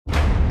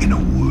in a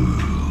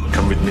world.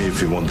 Come with me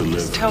if you want to live.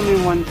 Just tell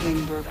me one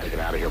thing, Burke. Get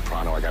out of here,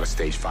 pronto. I got a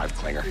stage 5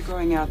 clinger. You're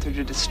going out there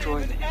to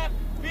destroy them.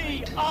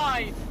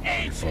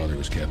 Your father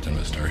was captain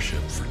of a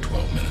starship for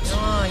 12 minutes.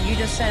 Oh, you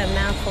just said a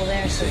mouthful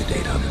there. He saved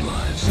 800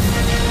 lives.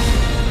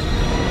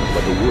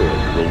 But the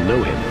world will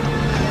know him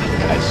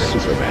as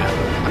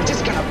Superman. I'm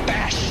just gonna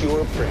bash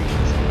your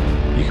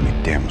brains. You can be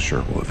damn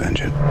sure we'll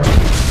avenge it.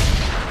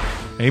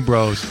 Hey,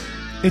 bros.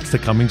 It's the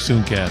Coming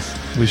Soon cast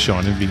with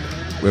Sean and Vito.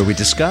 Where we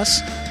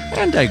discuss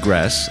and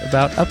digress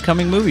about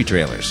upcoming movie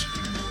trailers.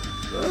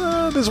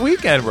 This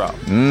weekend, bro.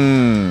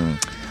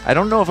 I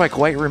don't know if I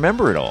quite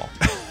remember it all.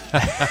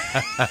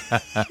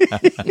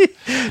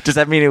 Does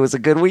that mean it was a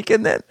good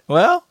weekend then?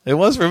 Well, it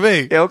was for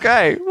me.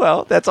 Okay,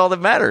 well, that's all that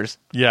matters.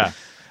 Yeah.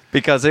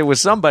 Because it was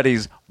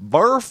somebody's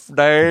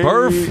birthday.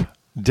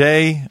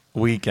 Birthday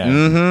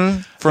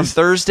weekend. From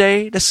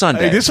Thursday to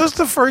Sunday. Hey, this was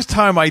the first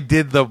time I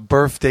did the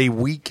birthday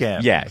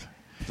weekend. Yeah.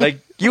 Like,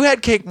 you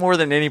had cake more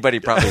than anybody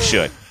probably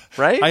should,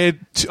 right? I had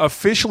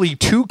officially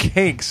 2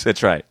 cakes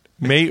That's right.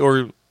 made,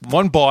 or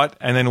one bought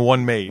and then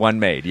one made. One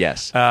made,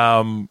 yes.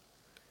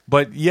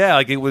 But yeah,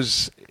 like it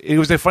was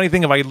a funny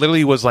thing if I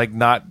literally was like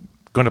not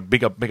going to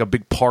make a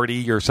big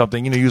party or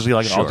something. You know, usually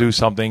like Sure. I'll do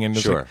something and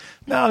just Sure. like,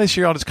 no, this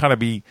year I'll just kind of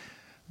be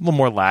a little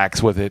more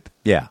lax with it.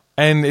 Yeah.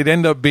 And it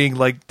ended up being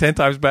like 10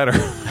 times better.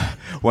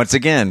 Once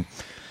again,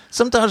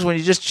 sometimes when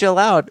you just chill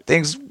out,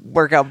 things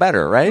work out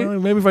better, right?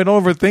 Maybe if I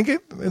don't overthink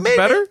it, it's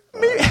better.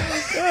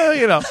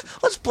 You know,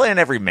 Let's plan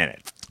every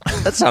minute.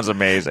 That sounds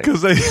amazing.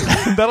 because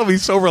that'll be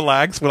so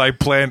relaxed when I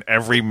plan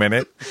every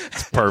minute.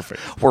 It's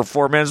perfect. We're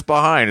 4 minutes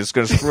behind. It's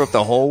going to screw up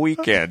the whole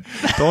weekend.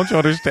 Don't you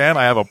understand?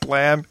 I have a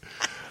plan.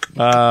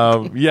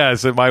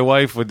 Yes, and my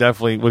wife was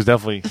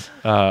definitely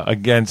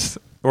against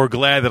or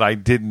glad that I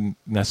didn't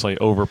necessarily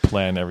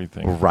overplan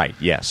everything. Right,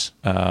 yes.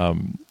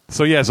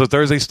 So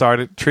Thursday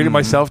started. Treated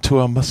myself to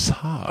a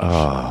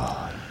massage.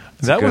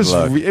 That good was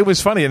look. it was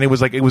funny, and it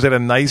was at a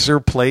nicer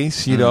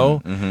place. You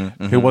know,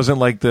 it wasn't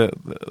like the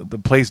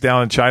place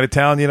down in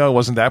Chinatown. You know, it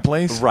wasn't that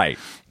place. Right.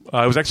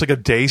 It was actually like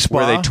a day spa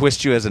Where they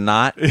twist you as a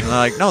knot. And they're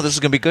like, no, this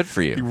is going to be good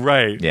for you.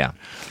 Right. Yeah.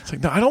 It's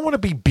like, no, I don't want to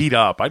be beat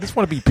up. I just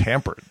want to be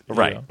pampered. you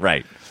Right, know?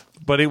 right.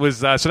 But it was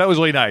so that was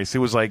really nice. It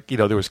was like, you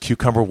know, there was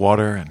cucumber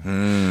water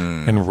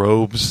and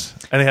robes,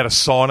 and they had a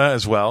sauna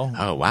as well.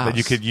 Oh, wow. That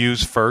you could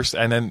use first,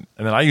 and then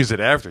I used it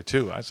after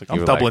too. I was like, I'm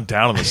were doubling like-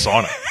 down on the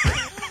sauna.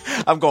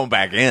 I'm going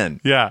back in.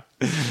 Yeah.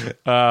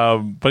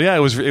 But yeah, it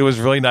was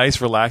really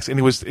nice, relaxed, and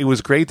it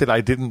was great that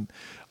I didn't.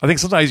 I think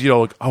sometimes, you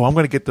know, like, I'm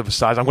going to get the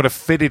massage, I'm going to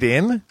fit it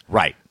in,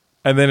 Right.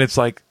 and then it's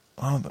like,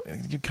 oh,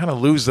 you kind of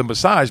lose the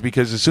massage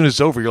because as soon as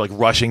it's over, you're like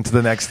rushing to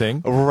the next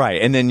thing.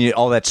 Right. And then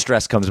all that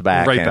stress comes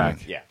back. Right and-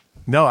 back. Yeah.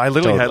 No, I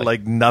literally had Totally.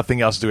 like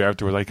nothing else to do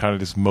afterwards. I kind of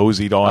just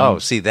moseyed on. Oh,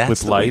 see, that's with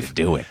the way life. to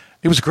do it.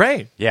 It was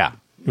great. Yeah.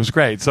 It was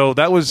great. So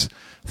that was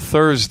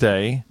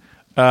Thursday.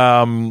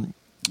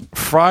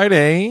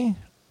 Friday.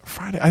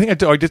 I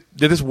think I did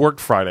this work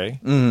Friday.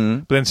 Mm-hmm.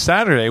 But then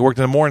Saturday, I worked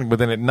in the morning. But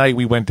then at night,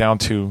 we went down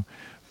to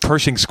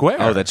Pershing Square.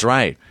 Oh, that's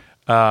right.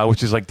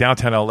 Which is like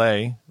downtown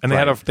L.A. And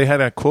Right. they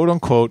had a quote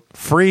unquote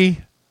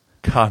free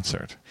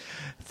concert.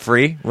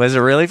 Free? Was it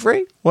really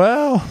free?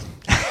 Well,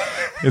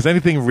 is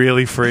anything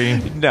really free?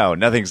 No,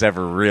 nothing's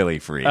ever really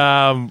free.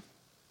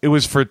 It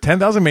was for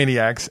 10,000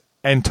 Maniacs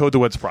and Toad the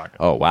Wet Sprocket.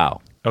 oh,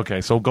 wow.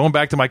 Okay, so going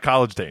back to my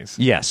college days,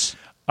 Yes.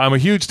 I'm a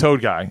huge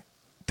Toad guy.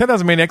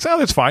 10,000 Maniacs, oh,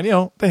 that's fine. You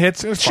know, the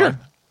hits, it's Sure. fine.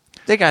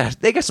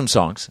 They got some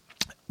songs.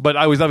 But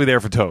I was never there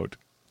for Toad.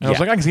 And I was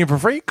Yeah. like, I can see him for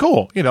free?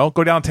 Cool. You know,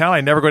 go downtown.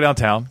 I never go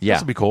downtown. Yeah.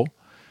 This would be cool.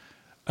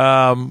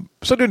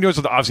 So doing this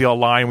with obviously a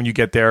line when you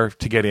get there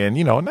to get in,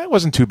 you know, and that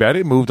wasn't too bad.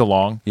 It moved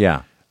along.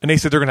 Yeah. And they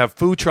said they're going to have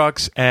food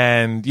trucks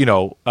and, you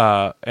know,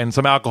 and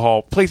some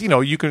alcohol. Place, you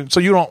know, you can, so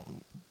you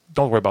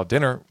don't worry about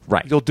dinner.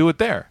 Right. You'll do it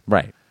there.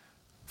 Right.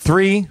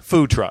 3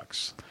 food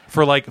trucks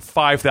for like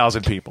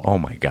 5,000 people. Oh,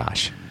 my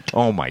gosh.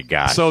 Oh, my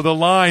gosh. So the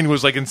line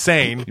was like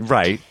insane.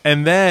 Right.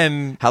 And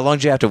then How long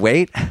did you have to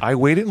wait? I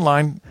waited in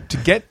line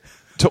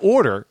to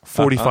order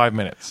 45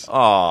 minutes.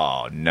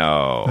 Oh,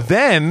 no.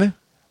 Then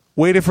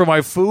waited for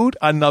my food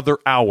another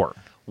hour.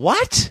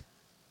 What?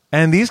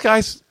 And these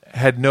guys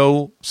had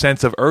no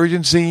sense of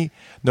urgency,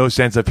 no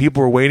sense of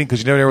people were waiting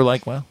because they were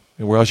like, well,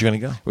 where else are you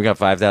going to go? We got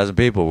 5,000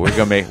 people.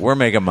 We're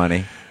making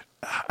money.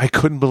 I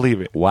couldn't believe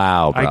it.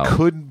 Wow, bro. I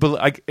couldn't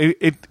believe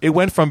it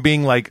went from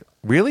being like,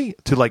 really?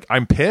 To like,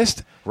 I'm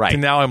pissed? Right. To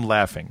now I'm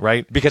laughing,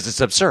 right? Because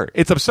it's absurd.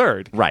 It's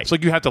absurd. Right. It's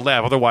like you have to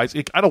laugh. Otherwise,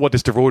 I don't want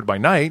this to ruin my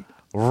night,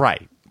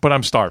 Right. but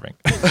I'm starving.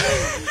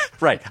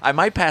 Right. I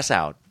might pass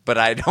out, but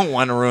I don't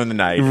want to ruin the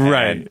night.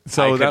 Right. And I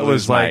So could that lose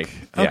was like,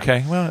 yeah.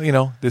 okay, well, you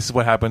know, this is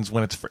what happens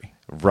when it's free.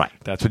 Right.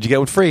 That's what you get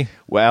with free.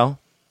 Well,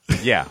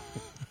 yeah.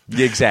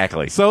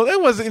 Exactly. So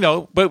that was, you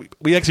know, but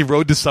we actually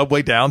rode the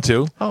subway down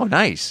too. Oh,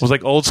 nice. It was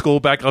like old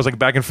school back. I was like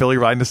back in Philly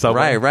riding the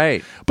subway.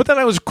 Right. But then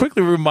I was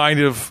quickly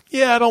reminded of,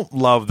 I don't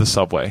love the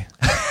subway.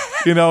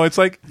 You know, it's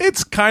like,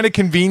 it's kind of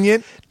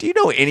convenient. Do you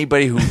know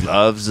anybody who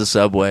loves the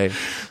subway?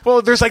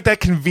 Well, there's like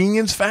that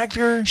convenience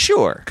factor.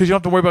 Sure. Because you don't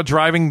have to worry about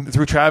driving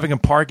through traffic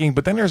and parking.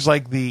 But then there's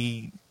like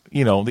the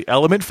the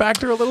element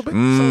factor a little bit.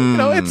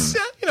 So, it's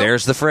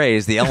There's the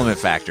phrase, the element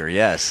factor.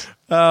 Yes.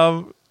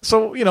 So,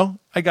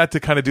 I got to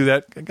kind of do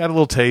that. I got a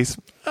little taste.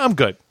 I'm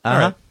good.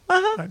 All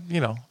right.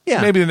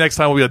 Yeah. Maybe the next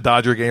time will be a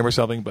Dodger game or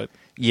something, but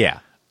Yeah.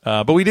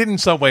 but we didn't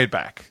subway it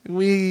back.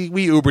 We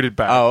Ubered it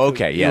back. Oh,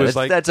 okay. It Yeah, was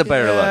that's a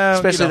better look.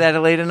 Especially that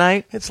late at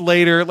night. It's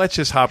later. Let's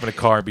just hop in a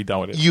car and be done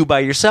with it. You by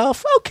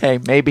yourself? Okay,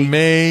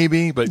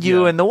 maybe. But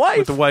You and the wife?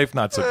 With the wife,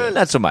 not so good.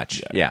 Not so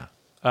much. Yeah.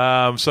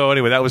 So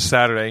anyway, that was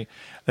Saturday.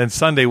 Then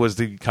Sunday was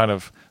the kind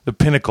of the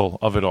pinnacle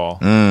of it all.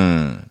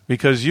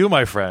 Because you,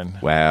 my friend,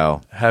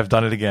 Wow. have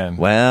done it again.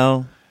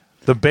 Well,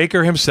 The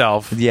baker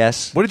himself.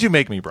 yes. What did you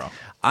make me, bro?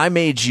 I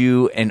made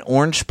you an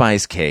orange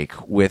spice cake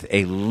with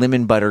a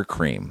lemon butter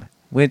cream,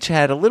 which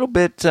had a little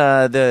bit.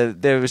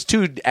 There was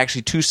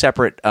two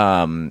separate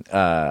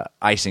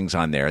icings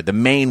on there. The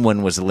main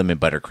one was a lemon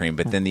buttercream,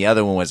 but then the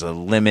other one was a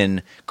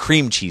lemon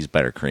cream cheese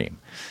buttercream.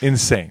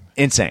 Insane.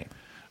 Insane.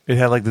 It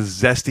had like the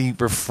zesty,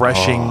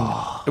 refreshing.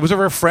 It was a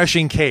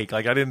refreshing cake.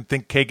 Like I didn't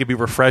think cake could be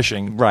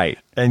refreshing, Right.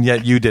 And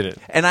yet you did it.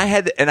 And I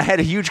had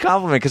a huge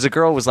compliment because the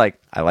girl was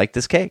like, "I like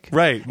this cake."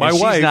 Right. My And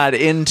wife, she's not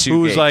into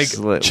who's cakes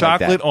like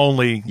chocolate that.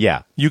 only.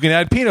 Yeah. You can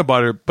add peanut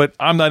butter, but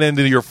I'm not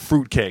into your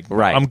fruit cake.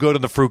 Right. I'm good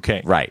on the fruit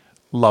cake. Right.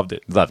 Loved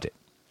it. Loved it.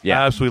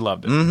 Yeah. Absolutely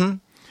loved it.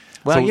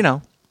 Well,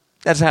 So-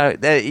 that's how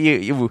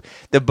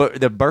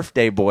the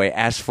birthday boy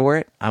asked for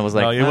it. I was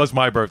like, No, it was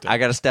my birthday. I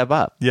got to step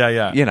up.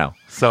 Yeah.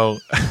 So,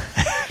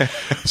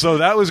 so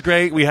that was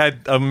great. We had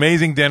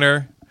amazing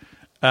dinner.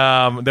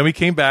 Then we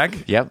came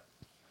back. Yep.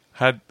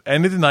 Had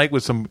ended the night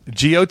with some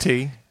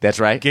GOT, That's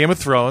right. Game of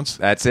Thrones.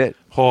 That's it.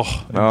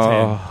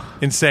 Oh,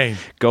 insane.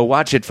 Go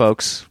watch it,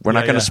 folks. We're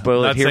not going to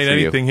spoil Not it here saying for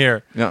anything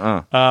here.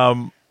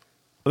 you.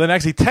 But then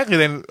actually, technically,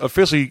 then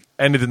officially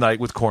ended the night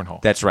with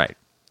cornhole. That's right.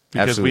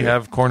 Because Absolutely. we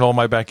have cornhole in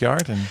my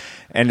backyard.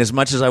 And as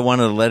much as I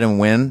wanted to let him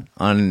win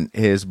on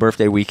his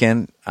birthday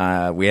weekend,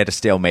 we had to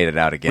stalemate it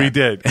out again. We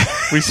did.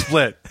 We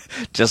split.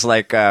 Just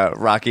like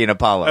Rocky and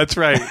Apollo. That's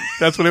right.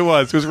 That's what it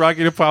was. It was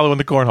Rocky and Apollo in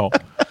the cornhole.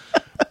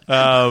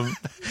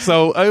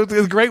 So it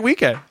was a great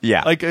weekend.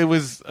 Yeah. Like it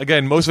was,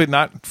 again, most of it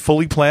not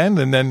fully planned.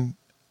 And then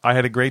I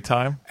had a great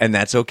time. And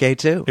that's okay,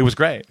 too. It was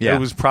great. Yeah. It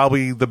was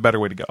probably the better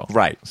way to go.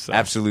 Right. So,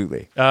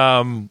 Absolutely.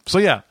 So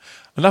yeah,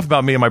 enough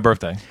about me and my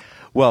birthday.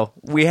 Well,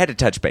 we had to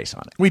touch base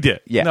on it. We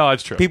did. Yeah. No,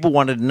 it's true. People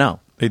wanted to know.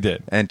 They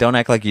did. And don't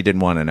act like you didn't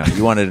want to know.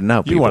 You wanted to know.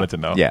 You people. wanted to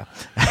know. Yeah.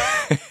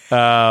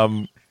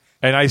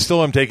 And I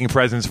still am taking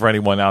presents for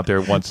anyone out there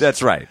once.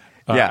 That's right.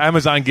 Yeah.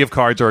 Amazon gift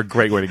cards are a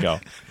great way to go.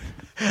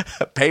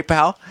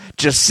 PayPal,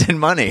 just send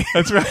money.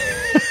 That's right.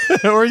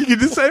 Or you can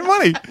just send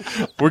money.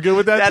 We're good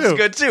with that That's too.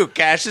 good, too.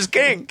 Cash is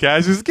king.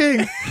 Cash is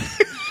king.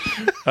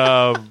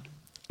 All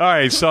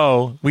right,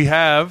 so we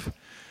have.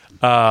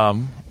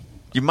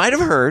 You might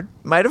have heard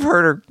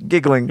her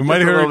giggling. You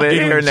might have just a heard little bit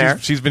giggling. here and there.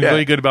 She's been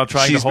really good about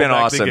trying to She's hold been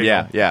back the awesome.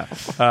 giggle.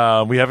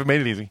 Yeah. We haven't made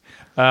it easy.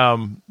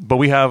 But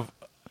we have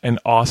an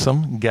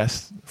awesome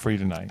guest for you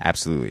tonight.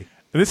 Absolutely.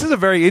 And this is a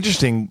very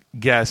interesting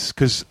guest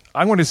because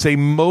I'm going to say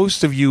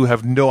most of you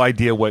have no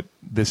idea what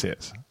this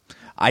is.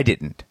 I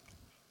didn't.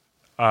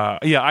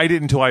 Yeah, I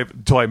didn't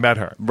until I met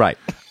her. Right.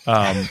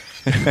 Well,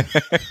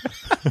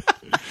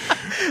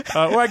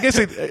 I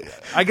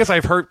guess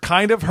I've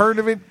heard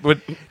of it, but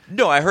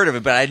No, I heard of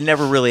it, but I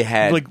never really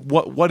had. like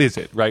what is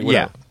it, right?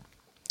 Yeah.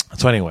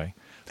 So anyway,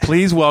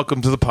 please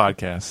welcome to the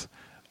podcast,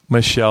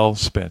 Michelle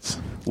Spitz.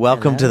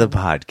 Welcome to the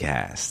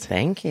podcast.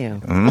 Thank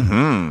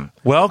you.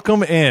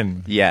 Welcome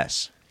in.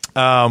 Yes.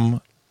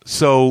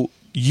 So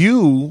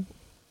you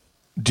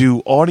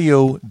do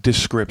audio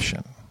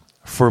description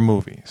for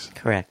movies.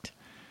 Correct.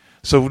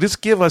 So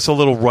just give us a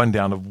little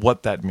rundown of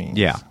what that means.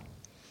 Yeah.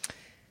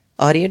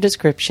 Audio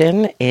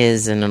description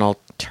is an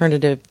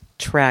alternative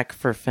track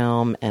for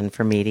film and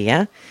for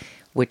media,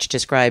 which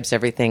describes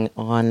everything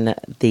on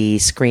the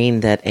screen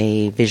that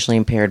a visually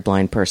impaired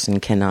blind person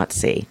cannot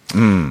see.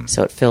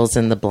 So it fills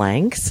in the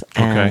blanks,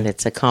 and Okay.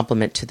 it's a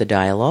complement to the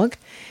dialogue,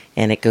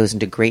 and it goes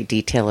into great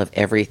detail of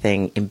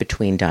everything in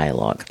between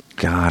dialogue.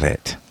 Got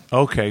it.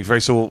 Okay.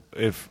 Very. So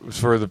if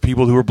for the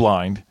people who are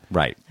blind,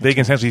 Right. they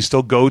can essentially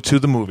still go to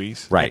the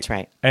movies, Right. That's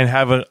right. and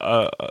have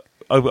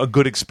a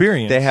good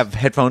experience. They have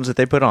headphones that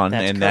they put on,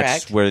 That's and correct.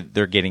 that's where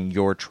they're getting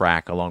your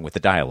track along with the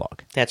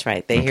dialogue. That's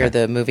right. They hear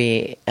the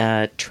movie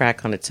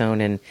track on its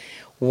own in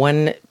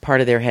one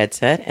part of their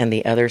headset, and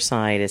the other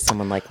side is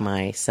someone like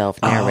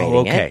myself narrating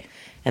okay. it.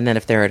 And then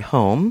if they're at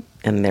home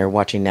and they're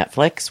watching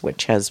Netflix,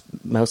 which has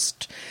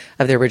most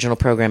of their original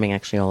programming,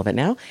 actually all of it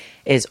now,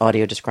 is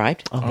audio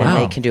described. And wow.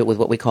 they can do it with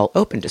what we call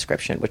open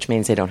description, which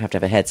means they don't have to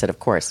have a headset, of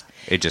course.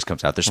 It just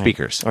comes out their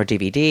speakers. Or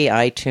DVD,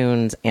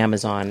 iTunes,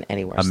 Amazon,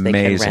 anywhere. So they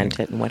can Amazing. rent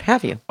it and what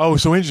have you. Oh,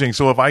 so interesting.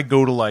 So if I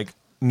go to like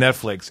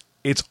Netflix,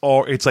 it's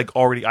like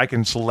already I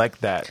can select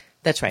that.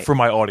 That's right. For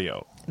my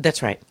audio.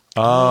 That's right.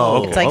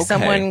 Oh, It's like okay.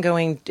 someone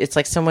going. It's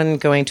like someone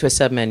going to a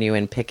submenu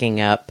and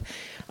picking up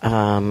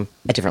a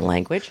different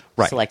language,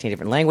 Right. selecting a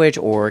different language,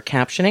 or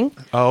captioning.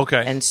 Oh,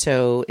 okay. And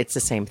so it's the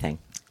same thing.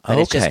 But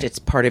Okay. it's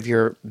part of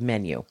your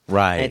menu,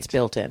 Right. And it's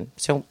built in.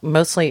 So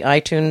mostly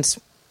iTunes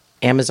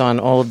Amazon,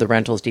 all of the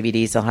rentals,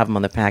 DVDs, they'll have them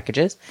on the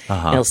packages.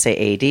 It'll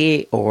say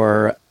AD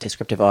or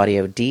descriptive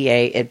audio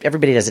DA.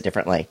 Everybody does it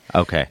differently.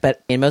 Okay.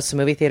 But in most of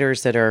the movie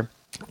theaters that are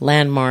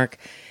Landmark,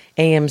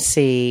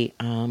 AMC,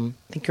 I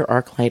think your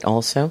ArcLight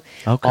also,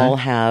 all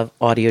have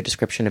audio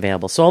description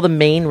available. So all the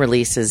main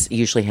releases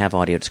usually have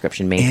audio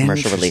description, main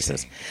commercial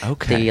releases.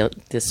 Okay.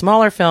 The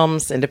smaller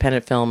films,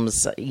 independent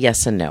films,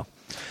 yes and no.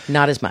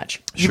 Not as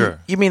much. Sure.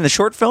 You mean the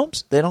short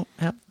films? They don't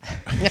have.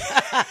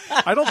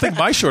 I don't think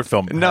my short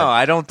film. No,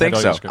 I don't think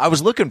had so. audio description. I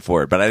was looking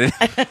for it, but I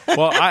didn't.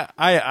 Well,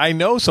 I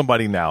know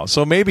somebody now,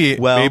 so maybe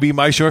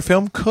my short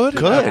film could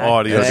have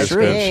audio That's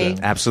description.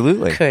 true.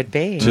 Absolutely. Could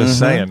be. Just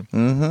saying.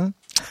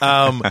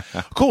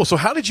 Cool. So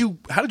how did you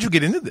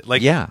get into it?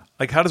 Like,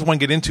 like how does one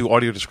get into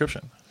audio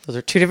description? Those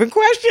are two different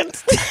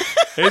questions.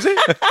 Is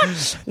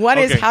it? One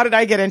is Okay. how did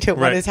I get into it?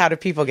 One Right. is how do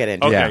people get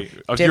into it? Okay.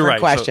 Different You're right.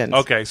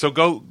 questions. So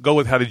go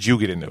with how did you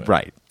get into it?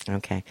 Right.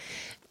 Okay.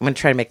 I'm going to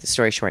try to make the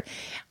story short.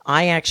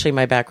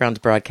 My background's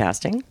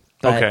broadcasting,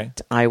 but Okay.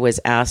 I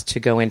was asked to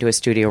go into a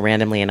studio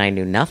randomly, and I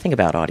knew nothing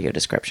about audio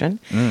description.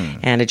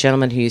 And a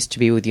gentleman who used to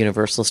be with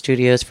Universal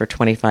Studios for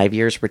 25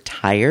 years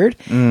retired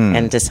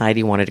and decided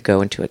he wanted to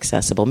go into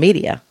accessible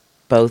media.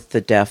 Both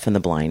the deaf and the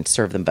blind,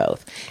 serve them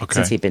both,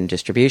 since he'd been in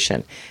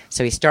distribution.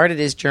 So he started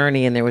his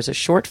journey, and there was a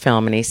short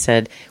film, and he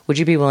said, would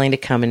you be willing to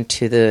come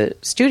into the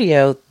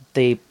studio?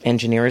 The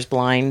engineer is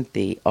blind.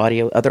 The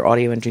other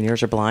audio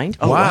engineers are blind.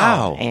 Oh,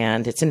 wow.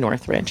 And it's in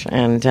Northridge.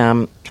 And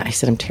I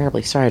said, I'm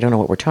terribly sorry. I don't know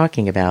what we're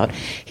talking about.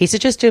 He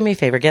said, just do me a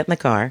favor. Get in the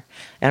car,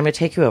 and I'm going to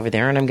take you over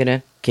there, and I'm going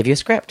to give you a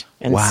script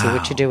and see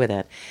what you do with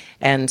it.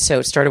 And so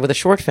it started with a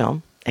short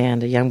film.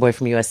 And a young boy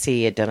from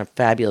USC had done a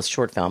fabulous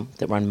short film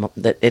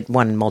that it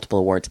won multiple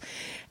awards.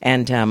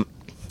 And I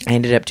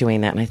ended up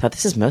doing that, and I thought,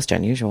 this is most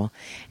unusual.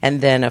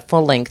 And then a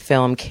full-length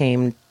film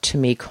came to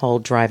me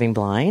called Driving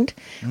Blind,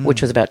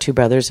 which was about two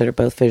brothers that are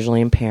both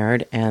visually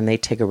impaired, and they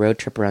take a road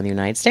trip around the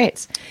United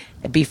States.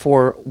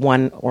 Before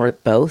one or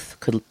both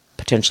could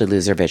potentially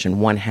lose their vision,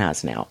 one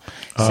has now.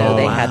 So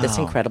they had this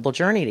incredible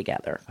journey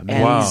together.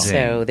 And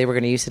so they were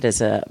going to use it as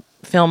a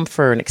film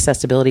for an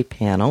accessibility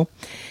panel,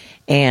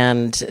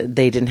 and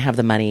they didn't have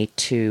the money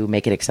to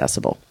make it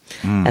accessible.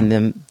 And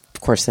then,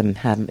 of course, them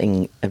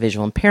having a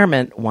visual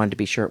impairment, wanted to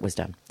be sure it was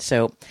done.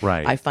 So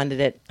I funded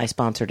it, I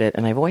sponsored it,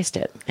 and I voiced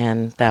it.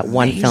 And that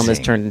one film has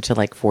turned into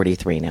like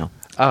 43 now.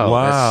 Oh,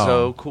 Wow. that's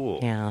so cool.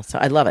 Yeah, so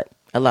I love it.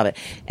 I love it.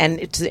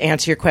 And to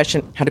answer your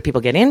question, how do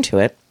people get into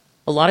it?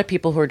 A lot of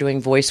people who are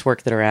doing voice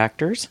work that are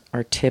actors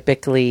are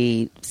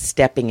typically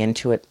stepping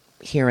into it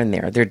here and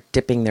there. They're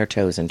dipping their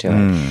toes into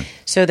it.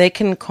 So they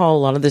can call a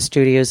lot of the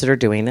studios that are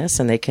doing this,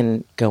 and they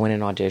can go in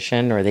and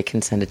audition, or they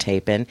can send a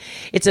tape in.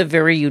 It's a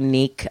very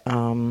unique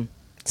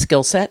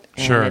skill set.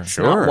 And it's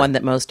not one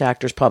that most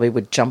actors probably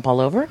would jump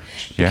all over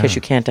because you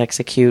can't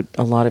execute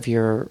a lot of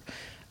your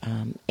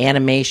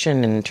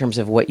animation in terms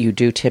of what you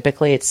do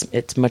typically.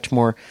 It's much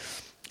more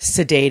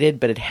sedated,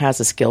 but it has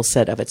a skill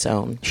set of its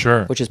own.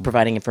 Which is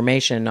providing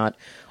information, not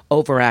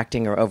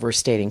overacting or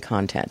overstating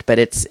content. But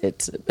it's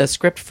a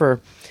script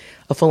for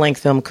a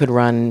full-length film could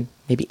run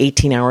maybe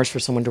 18 hours for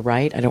someone to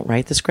write. I don't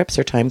write the scripts.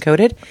 They're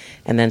time-coded.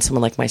 And then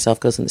someone like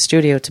myself goes in the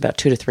studio. It's about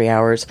 2 to 3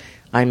 hours.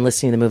 I'm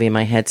listening to the movie in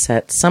my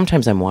headset.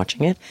 Sometimes I'm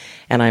watching it,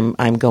 and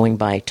I'm going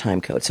by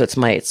time code. So it's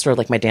sort of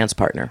like my dance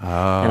partner.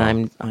 And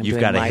I'm You've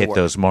doing got to my hit work.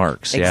 those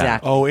marks.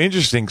 Exactly. Oh,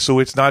 interesting. So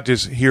it's not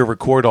just here,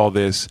 record all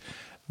this.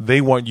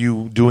 They want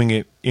you doing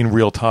it in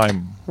real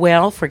time.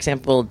 Well, for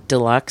example,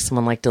 Deluxe,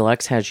 someone like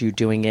Deluxe has you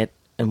doing it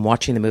and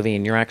watching the movie,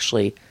 and you're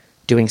actually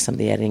doing some of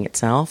the editing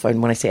itself.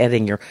 And when I say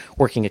editing, you're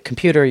working a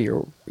computer,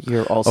 you're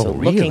also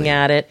looking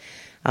at it.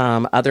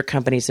 Other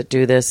companies that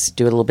do this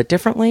do it a little bit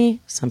differently.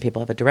 Some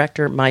people have a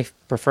director. My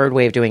preferred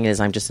way of doing it is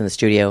I'm just in the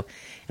studio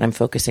and I'm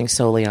focusing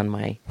solely on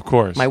my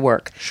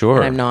work. Sure.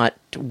 And I'm not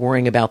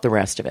worrying about the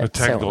rest of it. The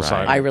technical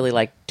side. I really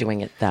like doing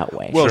it that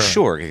way. Well,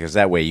 sure, because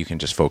that way you can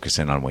just focus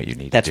in on what you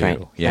need That's to do.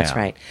 right. That's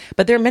right.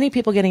 But there are many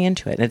people getting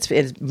into it. And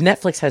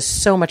Netflix has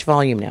so much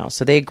volume now.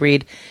 So they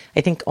agreed,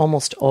 I think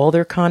almost all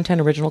their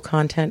content, original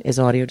content, is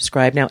audio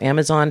described. Now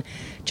Amazon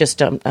just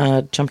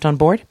jumped on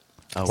board.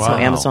 Oh, So wow.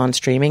 Amazon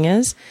streaming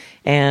is.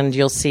 And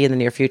you'll see in the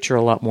near future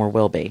a lot more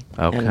will be.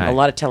 Okay. And a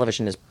lot of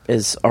television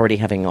is already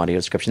having audio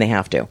description. They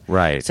have to.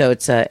 Right. So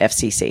it's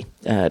FCC,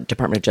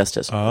 Department of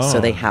Justice. So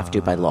they have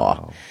to by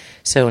law.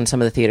 So and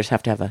some of the theaters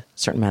have to have a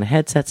certain amount of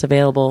headsets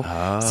available.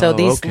 So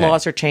these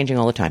laws are changing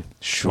all the time.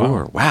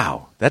 Sure.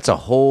 Wow. That's a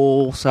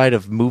whole side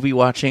of movie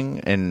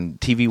watching and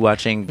TV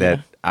watching that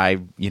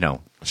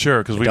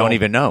Sure, because we don't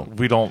even know.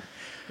 We don't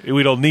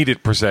need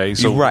it per se,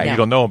 so Right. we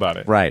don't know about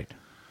it. Right.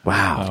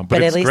 Wow. But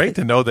But at it's least great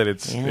to know that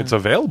it's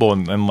available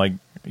and like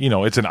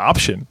it's an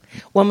option.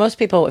 Well, most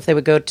people, if they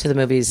would go to the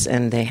movies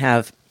and they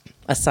have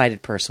a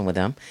sighted person with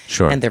them,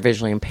 Sure. and they're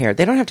visually impaired,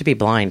 they don't have to be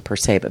blind per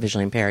se, but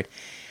visually impaired.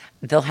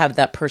 They'll have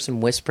that person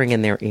whispering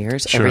in their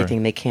ears Sure.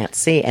 everything they can't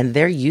see, and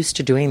they're used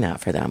to doing that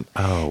for them.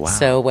 Oh, wow.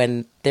 So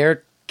when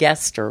they're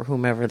guest or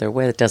whomever they're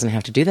with doesn't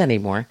have to do that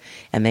anymore,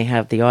 and they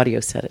have the audio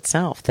set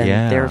itself, then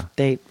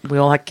Yeah. we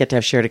all get to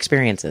have shared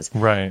experiences,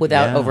 Right.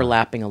 without Yeah.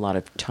 overlapping a lot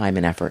of time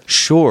and effort.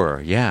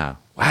 Sure, yeah.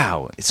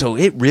 Wow. So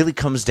it really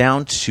comes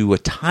down to a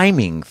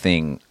timing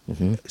thing.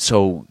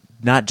 So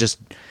not just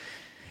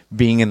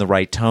being in the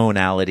right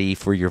tonality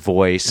for your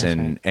voice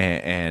and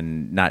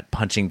not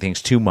punching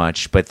things too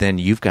much, but then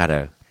you've got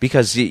to,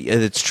 because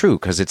it's true,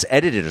 because it's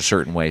edited a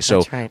certain way. So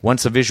That's right.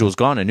 once a visual's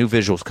gone, a new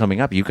visual's coming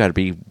up, you've got to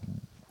be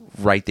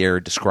right there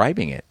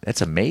describing it.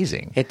 That's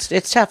amazing. It's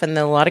tough, and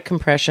then a lot of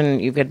compression.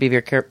 You've got to be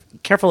very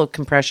careful of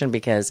compression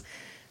because,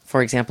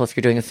 for example, if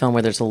you're doing a film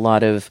where there's a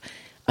lot of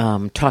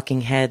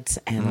talking heads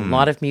and a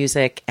lot of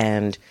music,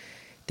 and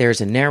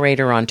there's a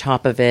narrator on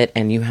top of it,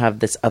 and you have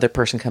this other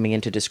person coming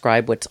in to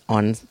describe what's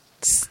on.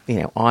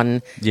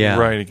 Yeah.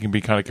 Right. It can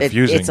be kind of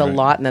confusing. It's a right?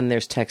 lot, and then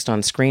there's text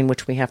on screen,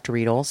 which we have to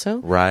read also.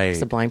 Right. Because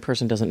the blind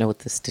person doesn't know what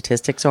the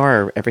statistics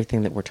are or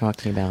everything that we're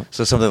talking about.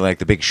 So something like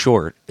The Big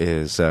Short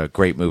is a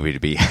great movie to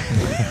be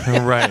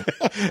Right.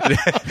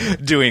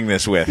 doing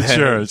this with.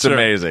 Sure, It's sure.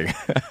 amazing.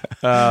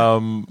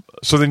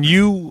 So then do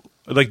you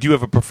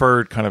have a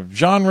preferred kind of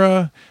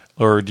genre,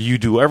 or do you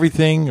do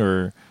everything,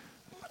 or?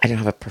 I don't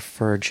have a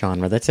preferred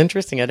genre. That's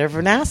interesting. I never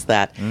been asked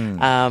that.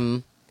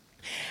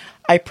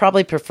 I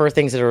probably prefer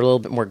things that are a little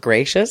bit more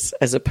gracious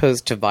as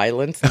opposed to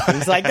violence and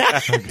things like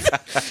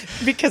that.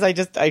 Because I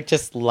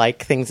just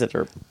like things that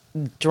are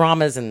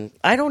dramas, and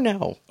I don't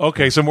know.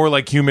 Okay, so more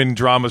like human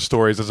drama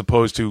stories as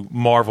opposed to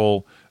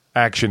Marvel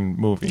action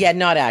movies. Yeah,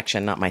 not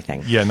action, not my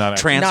thing. Yeah, not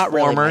action. Not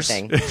really my Transformers.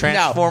 thing.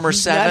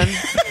 Transformers No. 7.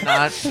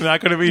 Not. Not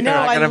going to be No,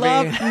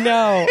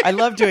 here. I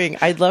love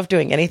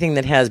doing anything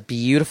that has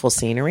beautiful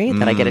scenery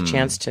that I get a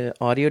chance to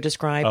audio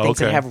describe. Oh, things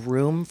that okay. have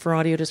room for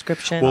audio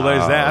description. Well,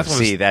 there's that.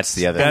 See, that's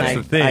the other That's thing.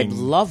 the thing. I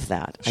love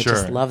that. I Sure.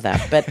 just love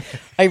that. But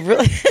I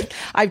really,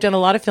 I've done a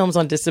lot of films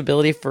on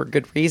disability for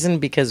good reason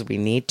because we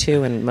need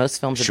to, and most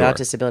films Sure. about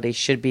disability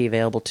should be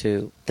available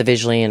to the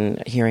visually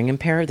and hearing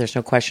impaired. There's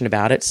no question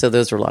about it. So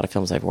those are a lot of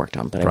films I've worked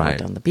on. But I've Right.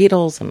 worked on the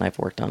Beatles, and I've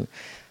worked on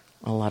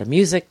a lot of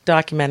music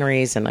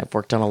documentaries, and I've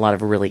worked on a lot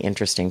of really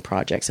interesting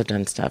projects. I've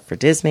done stuff for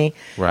Disney.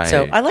 Right.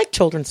 So I like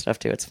children's stuff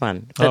too. It's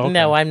fun. But okay.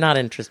 no, I'm not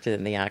interested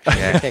in the action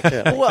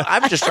particularly. Well,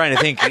 I'm just trying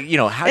to think,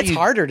 how it's you...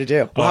 harder to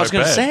do. Well, I was I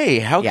going to bet. say,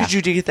 how Yeah. could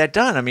you get that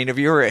done? I mean, if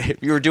you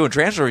were doing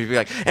Transformers, you'd be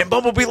like, and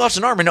Bumblebee lost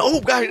an arm, and oh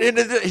god, and,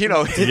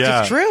 Yeah.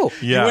 It's true.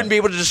 you Yeah. wouldn't be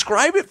able to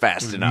describe it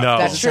fast enough. No.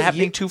 That's That's true.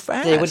 happening You- too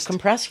fast. They would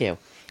compress you,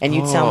 and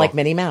you'd sound like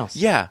Minnie Mouse.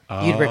 Yeah.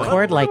 You'd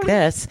record like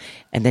this,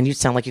 and then you'd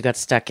sound like you got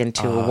stuck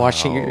into a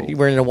washing. You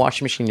were in a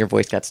washing machine. Your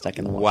voice got stuck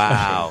in the washing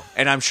machine. Wow.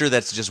 And I'm sure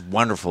that's just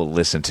wonderful to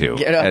listen to.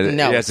 Yeah,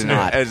 no, it's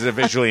not. As a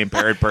visually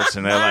impaired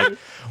person, I'm like,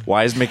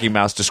 why is Mickey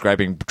Mouse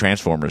describing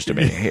Transformers to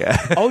me?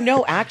 Yeah. Oh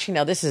no, actually,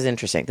 now this is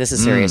interesting. This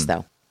is serious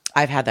though.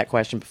 I've had that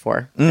question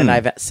before, and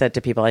I've said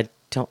to people, I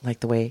don't like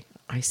the way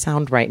I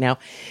sound right now.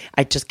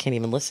 I just can't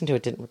even listen to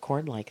it. Didn't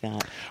record like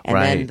that. And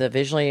then Right. the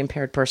visually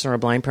impaired person or a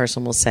blind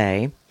person will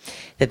say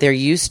that they're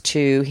used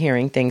to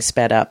hearing things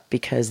sped up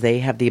because they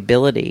have the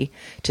ability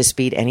to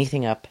speed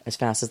anything up as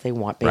fast as they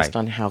want based Right.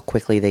 on how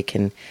quickly they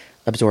can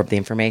absorb the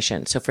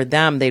information. So for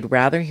them, they'd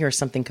rather hear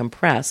something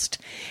compressed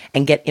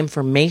and get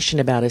information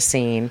about a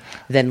scene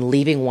than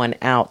leaving one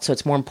out. So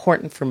it's more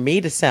important for me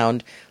to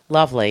sound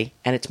lovely,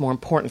 and it's more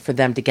important for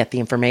them to get the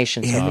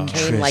information. So if it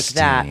came like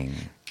that,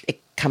 Interesting. it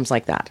comes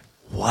like that.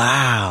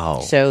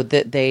 Wow. So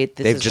this They've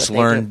is just what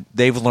they learned. do.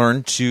 They've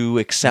learned to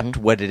accept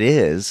what it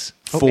is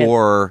Okay.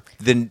 for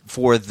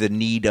the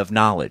need of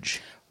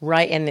knowledge.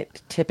 Right, and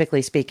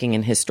typically speaking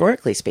and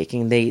historically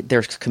speaking,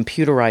 there's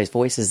computerized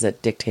voices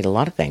that dictate a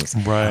lot of things.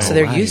 Right. So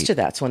they're Right. used to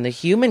that. So when the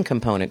human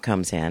component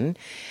comes in,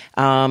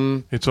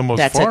 It's almost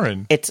that's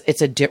foreign. It's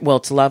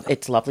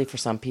lovely for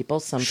some people.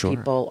 Some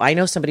people, I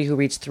know somebody who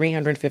reads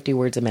 350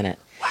 words a minute.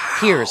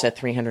 Hears at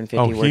 350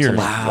 Oh, words a hears. minute.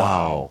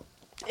 Wow.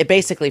 It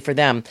basically for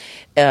them,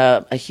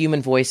 a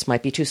human voice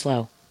might be too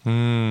slow.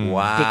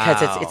 Wow.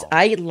 Because it's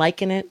I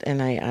liken it,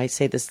 and I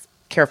say this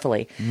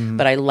carefully,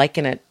 but I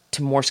liken it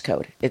to Morse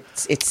code.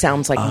 It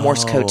sounds like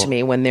Morse code to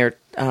me when they're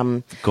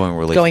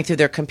going through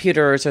their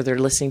computers or they're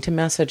listening to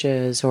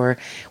messages or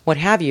what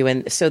have you.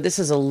 And so this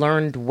is a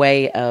learned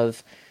way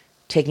of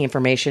taking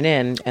information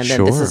in, and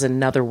then this Sure. is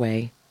another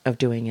way of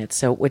doing it.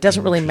 So it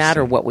doesn't really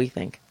matter what we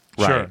think.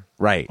 Sure.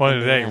 Right. Well,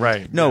 it ain't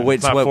right. No,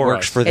 it's not what for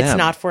works us. for them. It's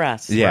not for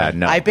us. Yeah,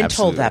 no, I've been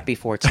absolutely. told that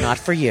before. It's not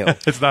for you.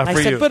 It's not I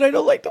for said, you. but I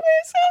don't like the way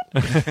I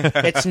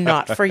sound. It's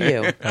not for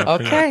you.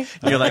 Okay.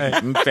 You're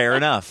like, fair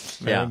enough.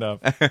 Fair enough.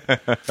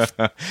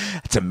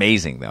 It's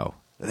amazing, though.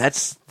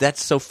 That's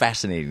so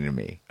fascinating to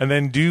me. And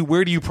then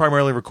where do you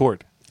primarily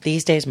record?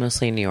 These days,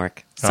 mostly in New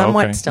York.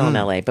 Somewhat okay. still in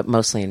LA, but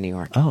mostly in New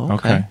York. Oh,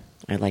 Okay.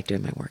 I like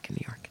doing my work in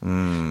New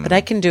York. But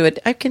I can do it.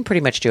 I can pretty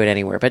much do it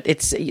anywhere. But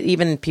it's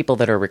even people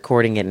that are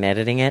recording it and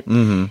editing it.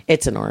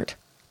 It's an art.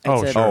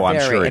 Oh, It's sure. Oh, I'm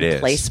very- sure it and is.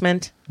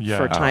 placement Yeah.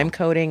 for time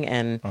coding,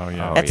 and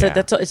yeah.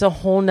 it's a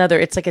whole nother.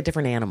 It's like a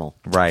different animal.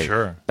 Right.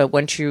 Sure. But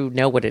once you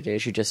know what it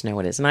is, you just know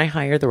what it is. And I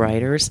hire the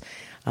writers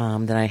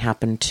that I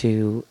happen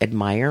to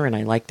admire, and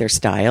I like their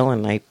style,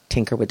 and I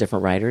tinker with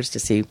different writers to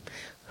see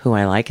who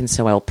I like, and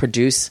so I'll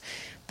produce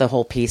the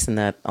whole piece, and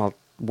that I'll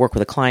work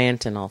with a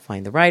client, and I'll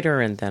find the writer,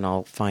 and then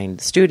I'll find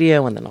the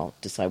studio, and then I'll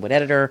decide what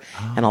editor,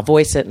 and I'll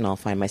voice it, and I'll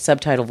find my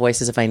subtitle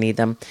voices if I need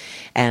them.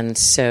 And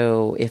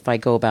so if I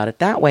go about it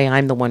that way,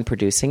 I'm the one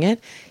producing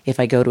it. If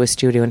I go to a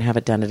studio and have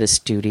it done at a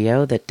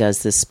studio that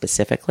does this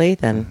specifically,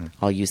 then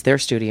I'll use their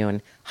studio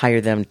and hire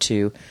them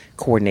to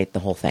coordinate the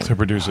whole thing. To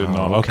produce it and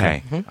all.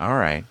 Okay. All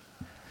right.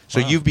 So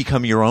you've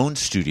become your own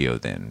studio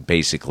then,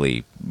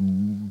 basically,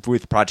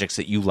 with projects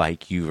that you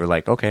like. You are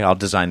like, okay, I'll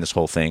design this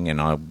whole thing, and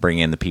I'll bring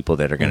in the people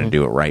that are going to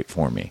do it right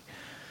for me.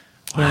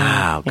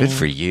 Wow, good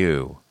for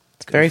you.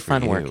 It's very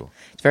fun work.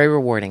 It's very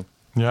rewarding.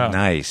 Yeah.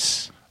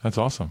 Nice. That's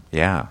awesome.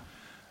 Yeah.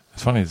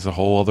 It's funny. It's a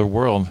whole other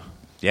world.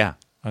 Yeah.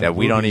 That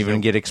we don't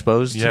even get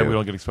exposed to. Yeah, we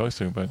don't get exposed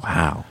to. But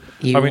wow.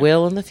 You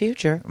will in the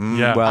future.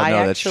 Yeah. Well, I no,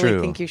 that's actually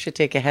true. think you should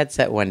take a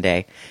headset one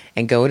day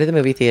and go to the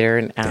movie theater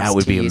and ask That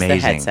would to be use amazing.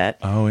 the headset.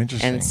 Oh,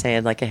 interesting. And say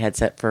I'd like a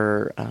headset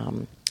for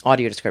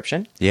audio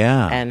description.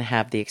 Yeah. And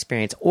have the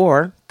experience.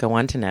 Or go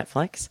on to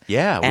Netflix.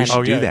 Yeah, we and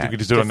should do yeah, that. you could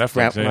just do it on Netflix.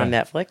 rent Yeah. one on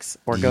Netflix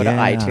or go to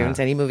Yeah. iTunes,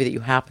 any movie that you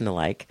happen to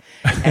like,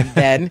 and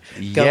then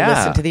go Yeah.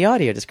 listen to the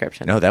audio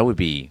description. No, that would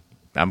be...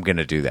 I'm going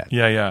to do that.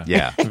 Yeah, yeah.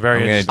 Yeah. Very I'm gonna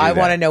interesting. do I that.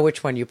 want to know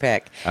which one you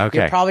pick. Okay.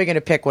 You're probably going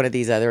to pick one of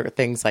these other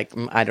things like,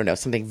 I don't know,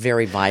 something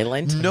very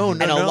violent. No,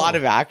 and a lot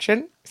of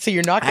action. So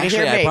you're not going to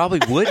Actually, hear me. I probably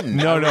wouldn't.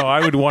 No,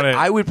 I would want to.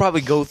 I would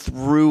probably go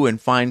through and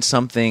find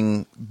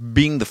something,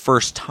 being the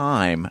first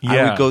time, I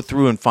Yeah. would go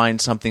through and find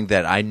something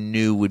that I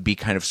knew would be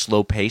kind of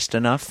slow-paced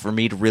enough for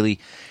me to really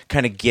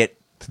kind of get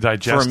To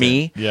digest for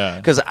me. it. Yeah.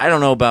 Because I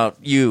don't know about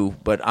you,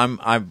 but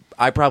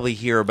I probably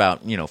hear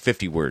about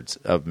 50 words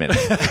a minute.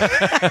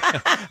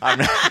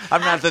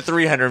 I'm not the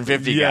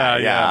 350 Yeah,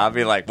 guy. yeah. I'll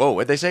be like, whoa,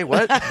 what'd they say?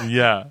 What?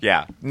 Yeah.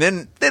 Yeah.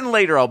 And then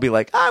later I'll be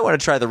like, I want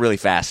to try the really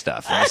fast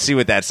stuff. And I'll see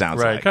what that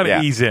sounds Right, like. kinda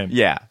Yeah. ease in.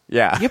 Yeah.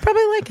 Yeah. You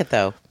probably like it,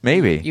 though.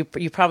 Maybe.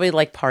 You probably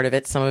like part of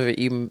it. Some of it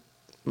you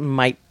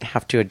might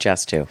have to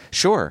adjust to.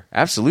 Sure.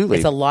 Absolutely.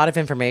 It's a lot of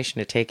information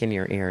to take in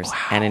your ears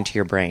and into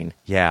your brain.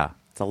 Yeah.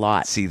 It's a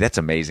lot. See, that's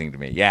amazing to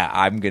me. Yeah,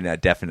 I'm going to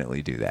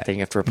definitely do that. Then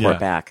you have to report Yeah.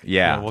 back.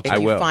 Yeah, we'll If I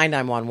you will. find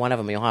I'm on one of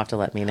them, you'll have to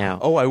let me know.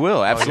 Oh, I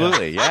will.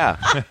 Absolutely. Yeah.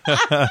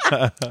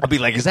 I'll be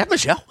like, is that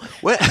Michelle?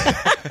 What?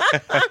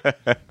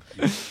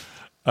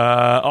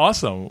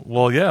 Awesome.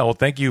 Well, yeah. Well,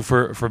 thank you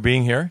for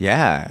being here.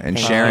 Yeah, and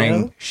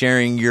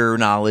sharing your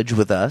knowledge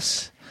with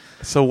us.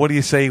 So, what do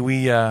you say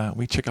we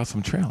check out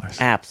some trailers?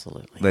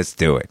 Absolutely. Let's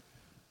do it.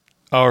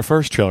 Our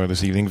first trailer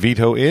this evening,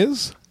 Vito,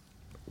 is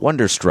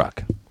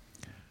Wonderstruck.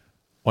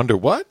 Wonder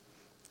what?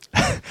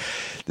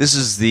 This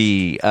is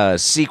the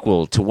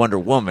sequel to Wonder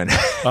Woman.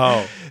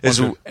 Oh, It's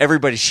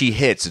everybody she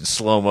hits in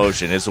slow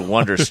motion. It's a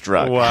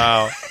Wonderstruck.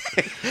 wow,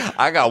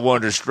 I got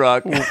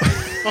Wonderstruck.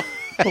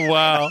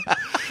 wow.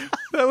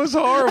 That was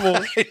horrible,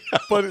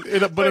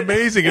 but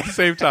amazing at the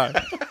same time.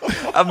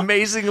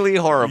 Amazingly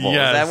horrible.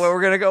 Yes. Is that what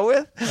we're going to go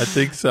with? I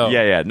think so.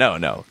 Yeah.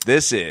 No.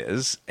 This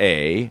is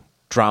a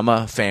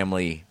drama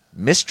family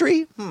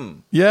mystery.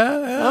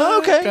 Yeah.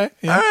 Okay.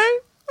 Yeah. All right.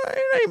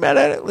 I ain't mad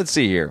at it. Let's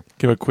see here.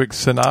 Give a quick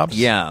synopsis.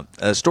 Yeah.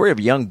 A story of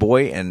a young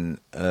boy in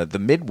the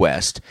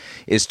Midwest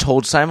is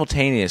told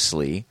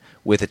simultaneously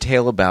with a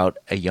tale about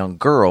a young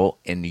girl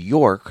in New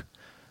York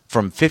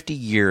from 50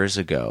 years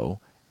ago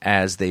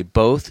as they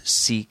both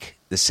seek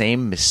the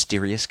same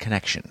mysterious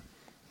connection.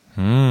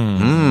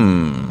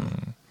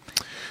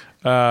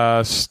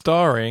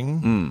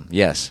 Starring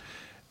Yes.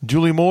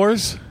 Julie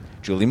Moores.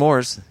 Julie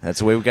Moore's. That's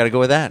the way we got to go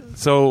with that.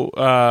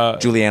 So,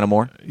 Juliana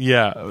Moore.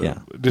 yeah.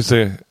 Just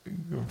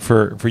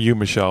for you,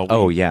 Michelle.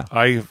 Oh, yeah.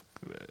 I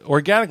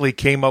organically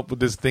came up with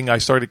this thing. I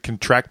started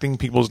contracting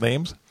people's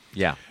names.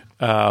 Yeah.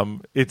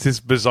 It's this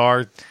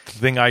bizarre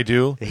thing I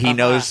do. He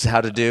knows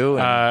how to do.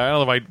 I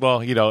don't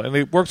know if and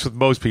it works with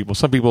most people.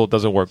 Some people it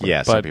doesn't work with.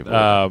 Yeah, some people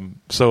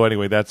So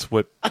anyway, that's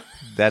what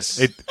That's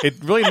it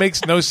really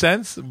makes no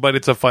sense, but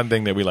it's a fun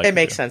thing that we like. It to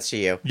makes do. sense to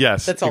you.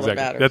 Yes, That's all exactly.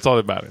 that matters. That's all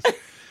that matters.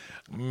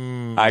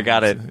 I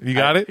got it. You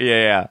got it?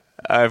 Yeah.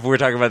 If we're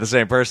talking about the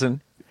same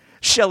person,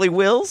 Shelley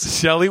Wills.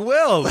 Shelley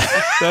Wills.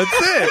 That's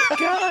it.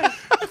 God,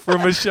 For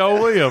Michelle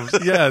Williams.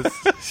 Yes.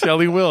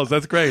 Shelley Wills.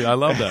 That's great. I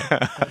love that.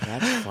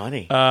 that's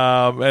funny.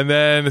 And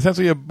then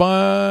essentially a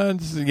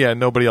bunch. Yeah,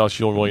 nobody else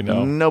you'll really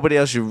know. Nobody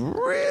else you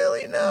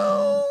really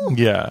know.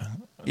 Yeah.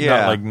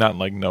 Yeah. Not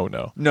like no.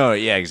 No,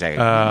 yeah, exactly.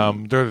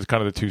 They're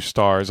kind of the two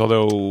stars,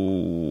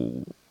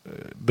 although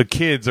the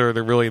kids are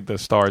really the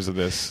stars of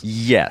this.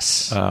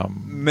 yes.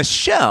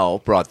 Michelle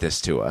brought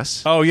this to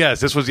us. Oh yes,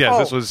 this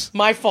was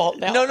my fault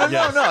now. No,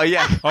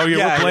 yeah. Oh,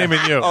 yeah, we're blaming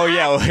you. Oh,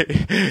 yeah.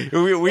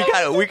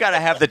 we got to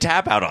have the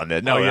tap out on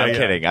this. No, Oh, yeah,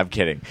 I'm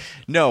kidding.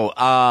 No,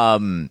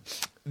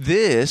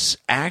 this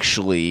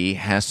actually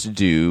has to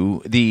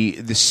do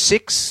the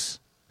six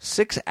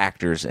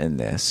actors in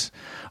this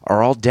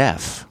are all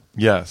deaf.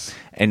 yes.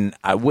 And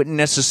I wouldn't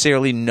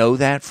necessarily know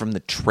that from the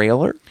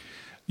trailer.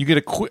 You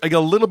get a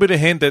little bit of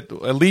hint that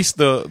at least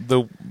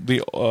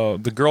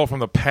the girl from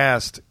the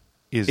past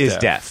is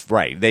deaf.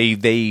 Right.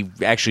 They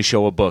actually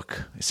show a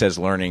book. It says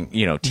learning,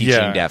 teaching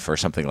Yeah. deaf or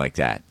something like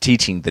that.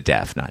 Teaching the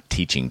deaf, not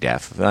teaching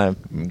deaf.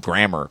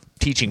 Grammar.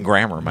 Teaching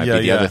grammar might be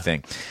the other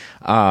thing.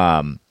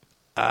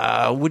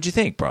 What'd you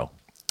think, bro?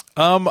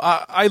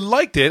 I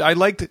liked it.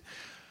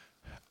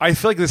 I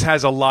feel like this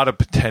has a lot of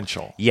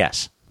potential.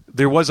 Yes.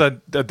 There was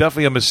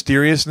definitely a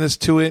mysteriousness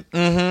to it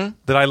that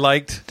I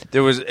liked.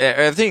 There was.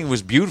 I think it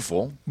was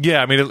beautiful.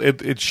 Yeah, I mean,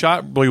 it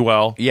shot really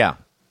well. Yeah.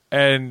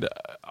 And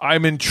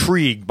I'm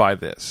intrigued by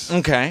this.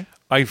 Okay.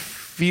 I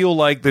feel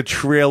like the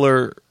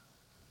trailer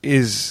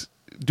is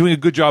doing a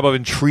good job of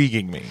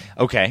intriguing me.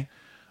 Okay.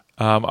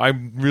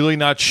 I'm really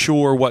not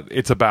sure what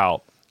it's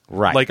about.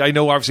 Right. Like, I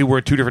know obviously we're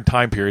in two different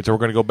time periods, so we're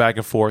going to go back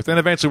and forth, and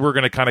eventually we're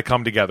going to kind of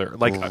come together.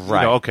 Like,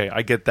 Right. Okay,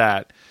 I get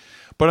that.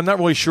 But I'm not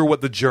really sure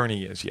what the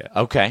journey is yet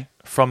Okay.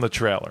 from the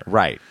trailer.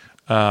 Right.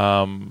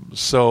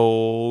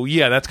 So,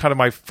 yeah, that's kind of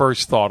my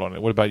first thought on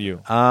it. What about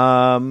you?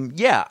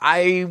 Yeah,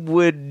 I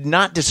would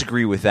not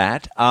disagree with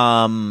that.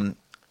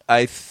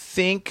 I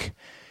think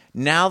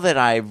now that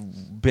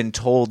I've been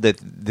told that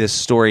this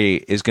story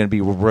is going to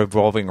be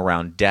revolving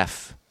around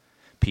deaf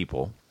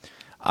people,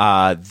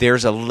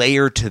 there's a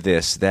layer to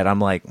this that I'm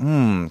like,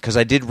 because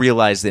I did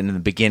realize that in the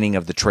beginning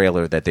of the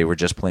trailer that they were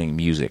just playing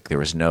music.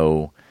 There's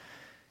no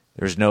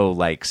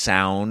like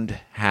sound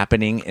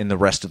happening in the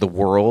rest of the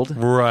world.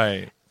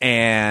 Right.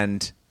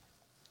 And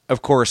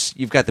of course,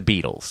 you've got the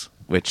Beatles,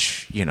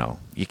 which,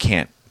 you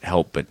can't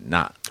help but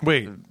not.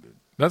 Wait,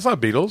 that's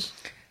not Beatles.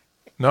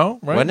 No,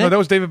 right? Wasn't No, it? that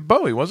was David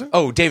Bowie, wasn't it?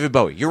 Oh, David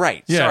Bowie. You're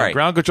right. yeah, Sorry.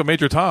 Ground Control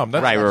Major Tom.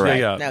 That's, Right.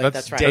 Yeah, No,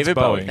 that's right. David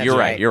Bowie. That's You're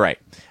right. right. You're right.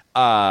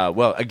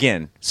 Well,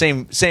 again,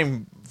 same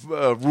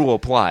rule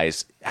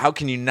applies. How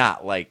can you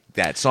not like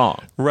that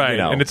song? Right, You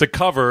know? and it's a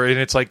cover, and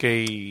it's like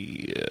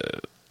a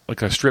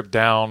stripped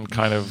down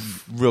kind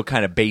of. real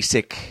kind of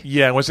basic.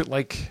 Yeah, was it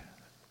like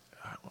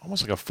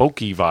almost like a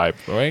folky vibe,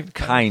 right?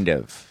 Kind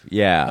of.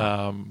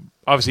 Yeah.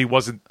 Obviously, it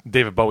wasn't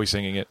David Bowie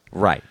singing it,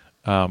 right.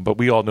 but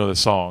we all know the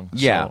song.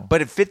 Yeah. so-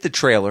 But it fit the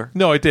trailer.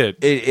 no, it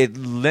did. It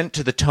lent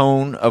to the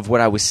tone of what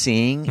I was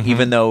seeing,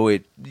 even though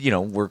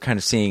we're kind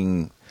of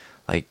seeing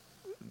like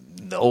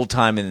the old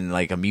time in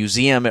like a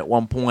museum at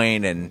one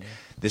point, and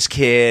this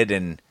kid,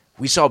 and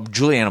we saw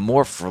Juliana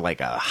Moore for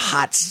like a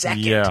hot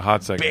second. Yeah,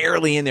 hot second.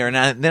 Barely in there.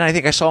 And then I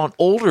think I saw an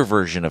older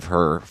version of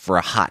her for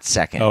a hot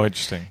second. Oh,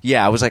 interesting.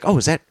 Yeah, I was like, oh,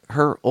 is that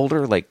her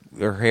older? Like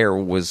her hair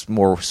was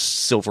more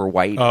silver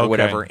white Oh, or okay.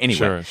 whatever.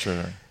 Anyway.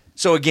 Sure.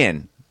 So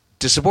again,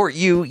 to support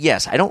you,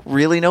 yes, I don't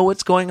really know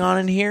what's going on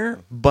in here,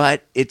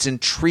 but it's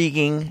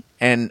intriguing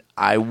and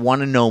I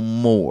want to know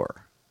more.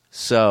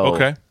 So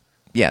Okay.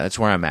 yeah, that's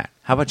where I'm at.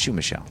 How about you,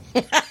 Michelle?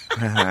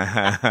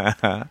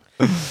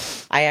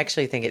 I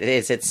actually think it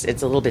is. It's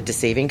a little bit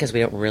deceiving because we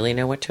don't really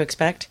know what to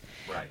expect.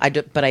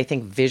 Right. But I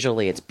think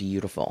visually it's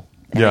beautiful.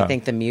 And Yeah. I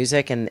think the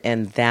music and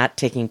that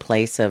taking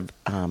place of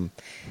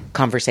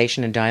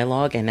conversation and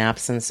dialogue and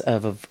absence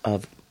of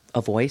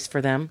a voice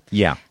for them.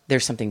 Yeah.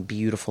 There's something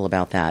beautiful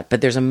about that.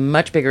 But there's a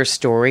much bigger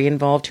story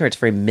involved here. It's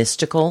very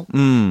mystical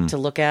to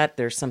look at.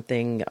 There's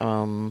something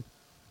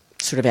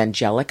sort of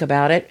angelic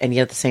about it, and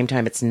yet at the same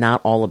time it's not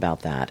all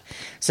about that.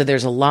 So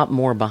there's a lot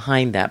more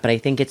behind that, but I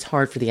think it's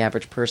hard for the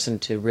average person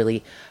to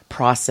really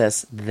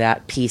process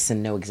that piece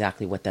and know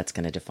exactly what that's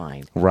going to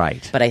define.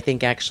 Right. But I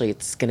think actually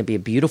it's going to be a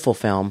beautiful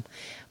film,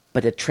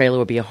 but a trailer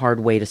would be a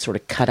hard way to sort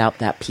of cut out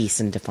that piece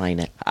and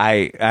define it.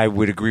 I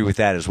would agree with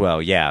that as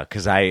well. Yeah,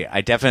 because I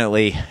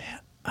definitely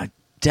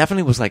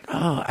was like,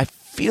 oh, I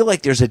feel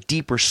like there's a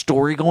deeper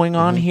story going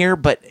on here,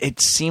 but it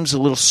seems a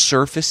little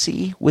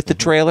surfacey with the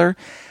trailer.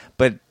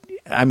 But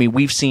I mean,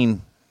 we've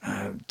seen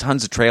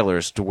tons of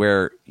trailers to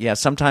where, yeah,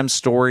 sometimes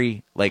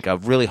story, like a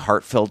really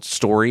heartfelt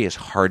story, is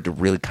hard to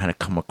really kind of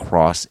come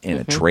across in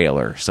a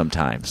trailer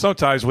sometimes,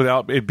 Sometimes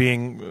without it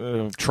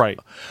being trite.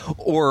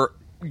 or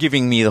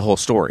giving me the whole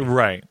story.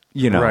 Right.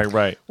 You know.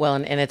 Right. Well,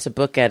 and it's a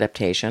book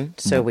adaptation,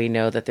 so we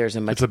know that there's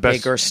a much It's a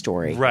best- bigger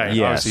story. Right.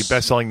 Yes. Obviously,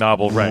 best-selling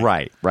novel.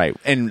 Right. Right,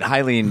 and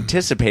highly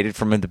anticipated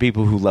from the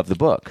people who love the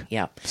book.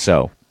 Yeah.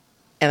 So,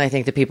 And I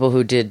think the people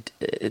who did,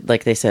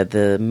 like they said,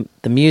 the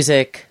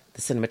music,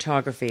 the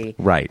cinematography,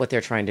 Right. what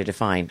they're trying to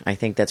define, I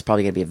think that's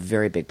probably going to be a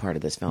very big part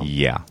of this film.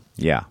 yeah.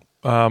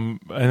 And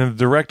the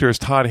director is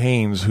Todd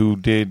Haynes, who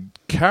did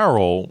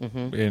Carol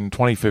in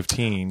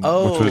 2015,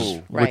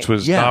 right. which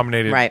was Yeah.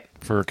 nominated Right.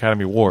 for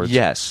Academy Awards.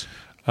 Yes.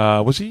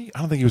 Was he? I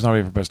don't think he was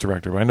nominated for Best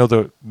Director, but I know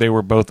that they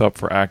were both up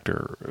for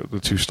actor, the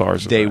two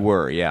stars. Of They that.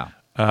 were, yeah.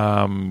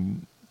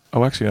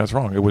 Oh, actually, that's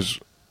wrong. It was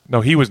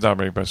no. He was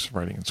nominated for Best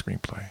Writing and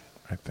Screenplay,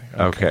 I think.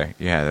 Okay.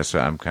 Yeah, that's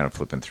what I'm kind of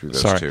flipping through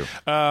those Sorry. two.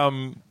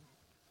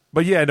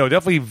 But yeah, no,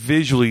 definitely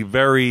visually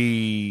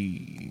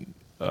very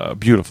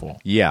beautiful.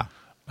 Yeah.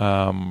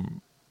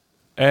 And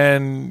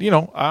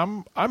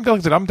I'm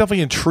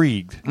definitely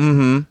intrigued.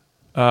 Mm-hmm.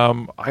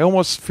 I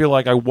almost feel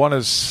like I want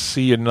to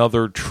see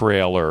another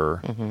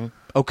trailer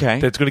Okay.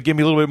 that's going to give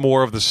me a little bit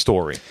more of the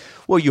story.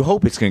 Well, you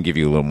hope it's going to give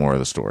you a little more of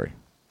the story.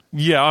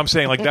 Yeah, I'm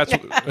saying like that's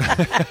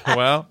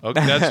well,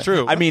 okay, that's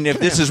true. I mean, if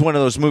this is one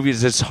of those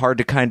movies that's hard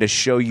to kind of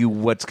show you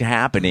what's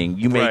happening,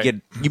 you may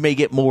Right.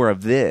 get more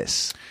of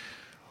this.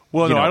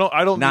 well, you no, know,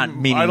 I don't not need,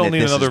 meaning I don't that need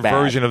this is another bad.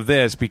 version of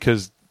this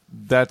because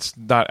that's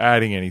not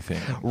adding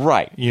anything.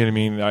 Right. You know what I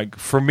mean? Like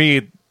for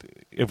me,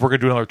 if we're gonna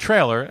do another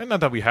trailer, and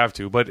not that we have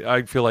to, but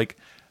I feel like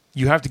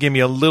you have to give me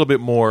a little bit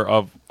more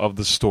of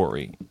the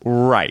story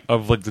Right.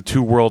 of like the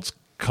two worlds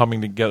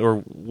coming together, or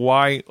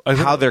why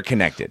How they're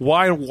connected.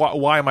 Why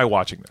am I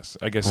watching this?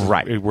 I guess is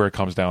Right. where it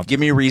comes down to. Give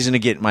me a reason to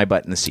get my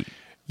butt in the seat.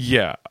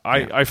 Yeah,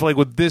 I feel like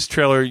with this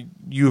trailer,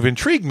 you've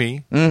intrigued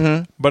me,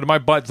 but my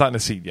butt's not in the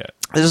seat yet.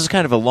 This is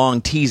kind of a long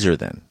teaser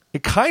then.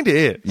 It kind of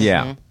is.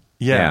 Yeah.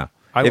 Yeah.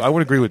 If- I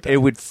would agree with that. It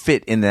would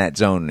fit in that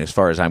zone as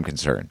far as I'm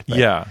concerned. But-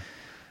 Yeah.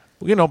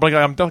 You know, but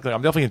I'm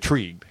definitely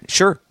intrigued.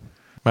 Sure.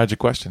 Magic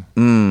question.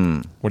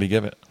 What do you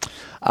give it?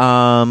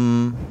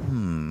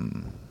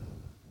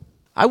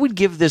 I would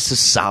give this a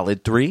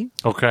solid 3.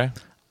 Okay.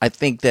 I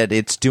think that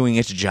it's doing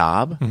its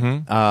job.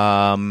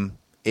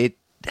 It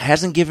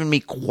hasn't given me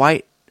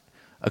quite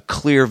a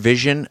clear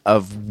vision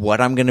of what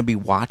I'm going to be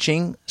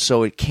watching,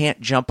 so it can't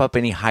jump up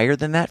any higher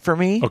than that for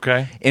me.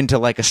 Okay. Into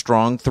like a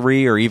strong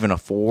 3 or even a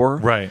 4.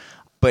 Right.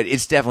 But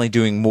it's definitely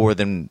doing more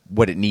than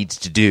what it needs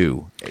to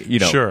do. You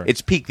know, Sure.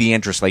 It's piqued the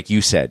interest, like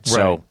you said. Right.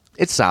 So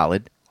it's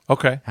solid.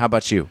 Okay. How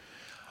about you?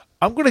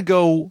 I'm going to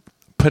go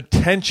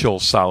potential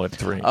solid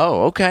 3.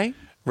 Oh, okay.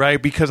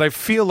 Right? Because I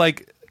feel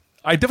like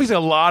I definitely see a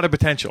lot of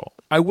potential.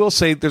 I will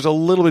say there's a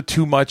little bit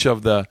too much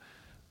of the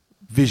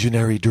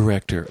visionary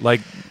director,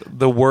 like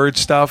the word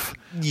stuff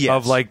Yes.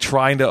 of like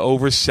trying to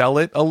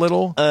oversell it a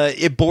little.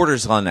 It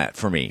borders on that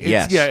for me.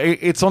 Yes. Yeah,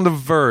 it's on the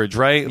verge,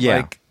 right? Yeah.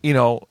 Like, you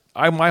know,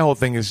 my whole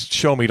thing is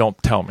show me, don't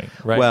tell me,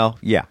 right? Well,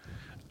 yeah.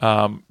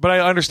 But I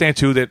understand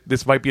too that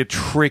this might be a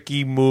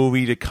tricky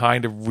movie to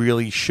kind of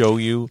really show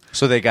you.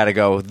 So they got to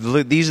go,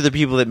 "Look, these are the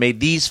people that made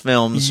these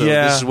films, so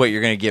Yeah. this is what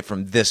you're going to get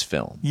from this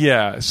film."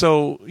 Yeah.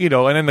 So, you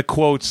know, and then the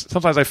quotes,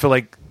 sometimes I feel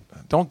like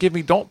don't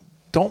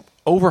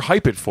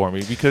overhype it for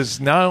me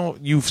because now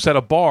you've set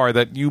a bar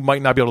that you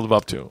might not be able to live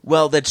up to.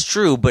 Well, that's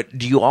true, but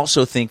do you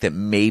also think that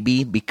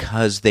maybe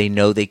because they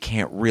know they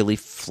can't really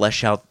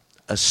flesh out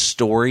a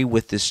story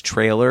with this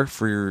trailer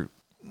for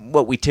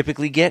what we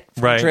typically get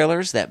from Right.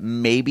 trailers, that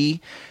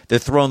maybe they're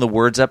throwing the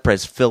words up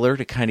as filler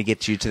to kind of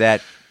get you to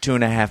that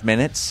 2.5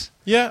 minutes?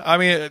 Yeah, I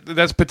mean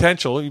that's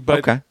potential, but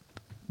Okay.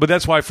 But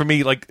that's why for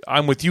me, like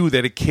I'm with you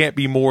that it can't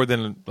be more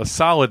than a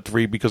solid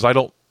 3 because I'm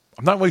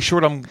not really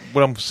sure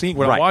what I'm seeing,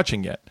 what I'm Right.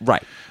 watching yet.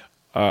 Right.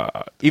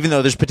 Even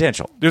though there's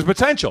potential. There's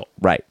potential.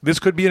 Right. This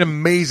could be an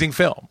amazing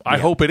film. I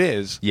hope it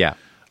is. Yeah.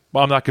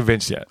 But I'm not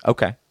convinced yet.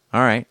 Okay.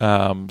 All right.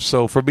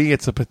 So for me,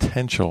 it's a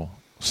potential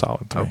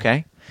solid 3.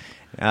 Okay.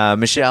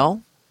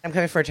 Michelle? I'm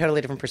coming from a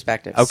totally different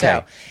perspective. Okay.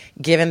 So,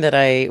 given that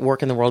I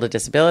work in the world of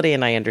disability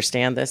and I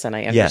understand this and I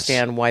Yes.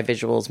 understand why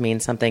visuals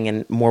mean something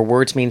and more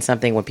words mean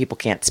something when people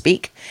can't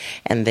speak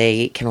and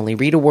they can only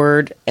read a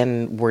word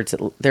and words,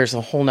 there's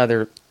a whole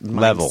nother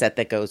Level. mindset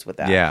that goes with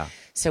that. Yeah.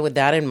 So, with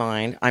that in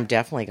mind, I'm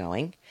definitely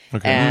going.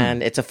 Okay.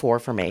 And it's a 4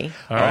 for me.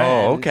 All right.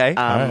 Oh, okay.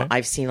 All right.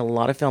 I've seen a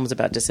lot of films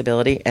about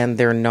disability, and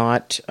they're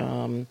not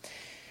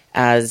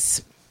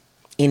as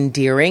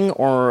endearing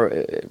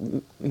or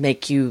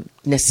make you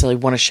necessarily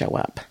want to show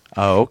up.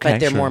 Oh, okay. But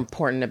they're Sure. more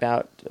important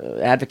about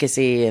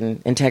advocacy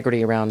and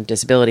integrity around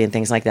disability and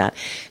things like that.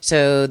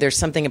 So there's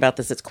something about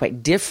this that's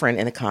quite different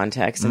in the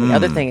context. And the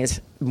other thing is,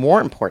 more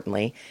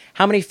importantly,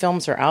 how many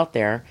films are out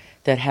there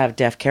that have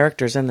deaf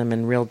characters in them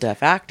and real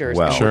deaf actors?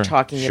 Well, and Sure. we're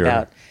talking Sure.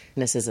 about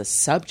this as a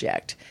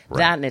subject.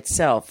 That in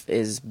itself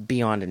is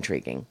beyond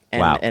intriguing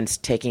and, Wow. and it's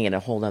taking it a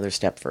whole other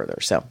step further.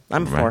 So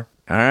I'm a 4.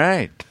 All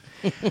right.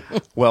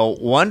 Well,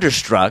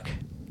 Wonderstruck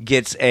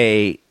gets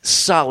a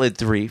solid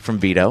 3 from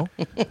Vito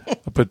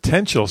A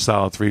potential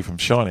solid 3 from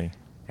Shawnee.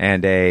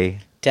 and a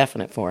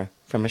Definite 4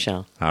 from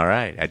Michelle. all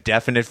right, a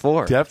definite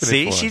 4. Definite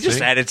See, 4. she just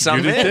See? added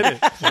something You just in. did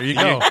it. There you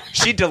go.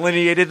 She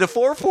delineated the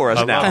 4 for us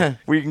I love now. it.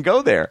 We can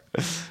go there.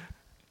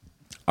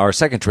 Our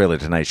second trailer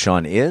tonight,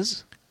 Sean,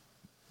 is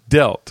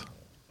Dealt.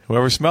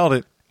 Whoever smelled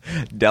it.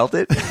 Dealt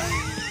It.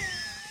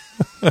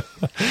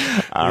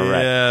 All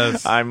right.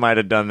 Yes. I might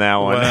have done that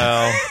one.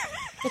 Well,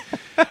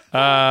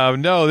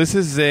 no, this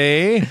is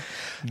a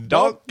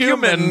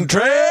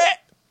Documentary.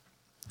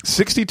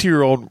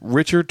 62-year-old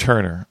Richard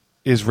Turner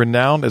is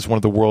renowned as one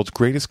of the world's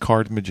greatest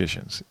card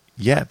magicians,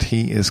 yet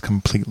he is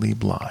completely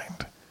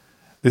blind.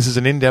 This is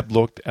an in-depth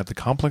look at the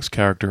complex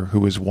character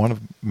who is one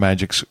of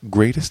magic's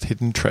greatest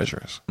hidden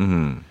treasures.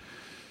 Mm-hmm.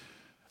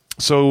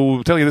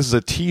 So, tell you, this is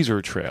a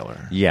teaser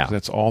trailer. Yeah.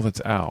 That's all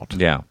that's out.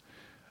 Yeah.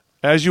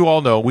 As you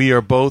all know, we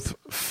are both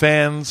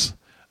fans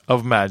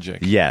of magic.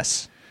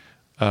 Yes.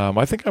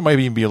 I think I might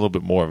even be a little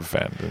bit more of a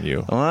fan than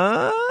you.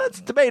 It's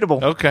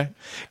debatable. Okay.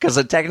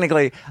 Because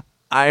technically,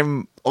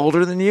 I'm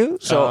older than you,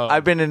 so Oh.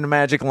 I've been into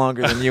magic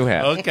longer than you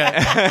have. Okay.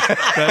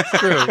 That's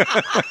true.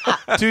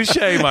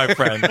 Touche, my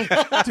friend.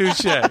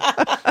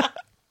 Touche.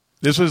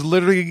 This was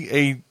literally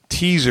a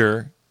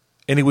teaser,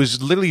 and it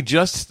was literally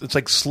just, it's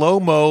like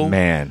slow-mo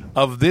Man.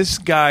 of this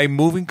guy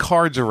moving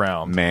cards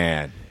around.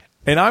 Man.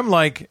 And I'm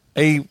like,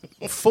 a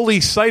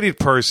fully sighted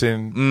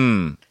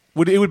person,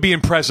 it would be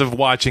impressive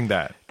watching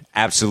that,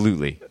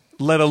 Absolutely.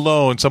 let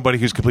alone somebody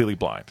who's completely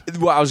blind.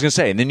 Well, I was going to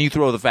say, and then you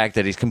throw the fact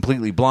that he's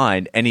completely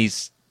blind, and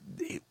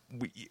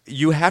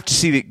you have to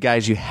see it,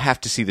 guys. You have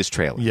to see this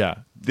trailer. Yeah.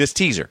 This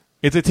teaser.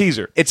 It's a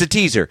teaser. It's a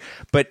teaser,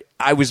 but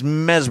I was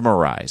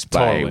mesmerized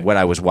by Totally. what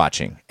I was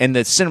watching. And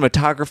the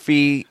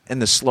cinematography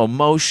and the slow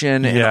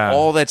motion and Yeah.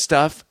 all that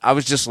stuff. I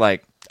was just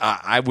like,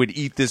 I would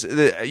eat this.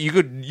 You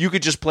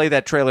could just play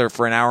that trailer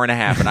for an hour and a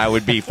half and I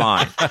would be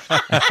fine.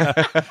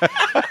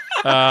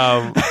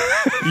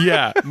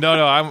 Yeah.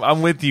 No,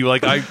 I'm with you.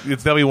 Like,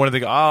 it's definitely one of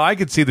the, I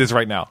could see this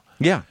right now.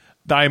 Yeah.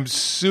 I'm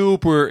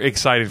super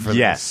excited for this.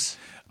 Yes.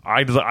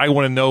 I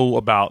want to know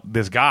about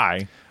this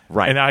guy.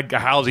 Right. And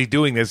how's he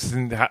doing this?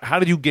 And how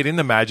did you get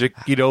into magic?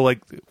 You know, like,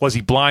 was he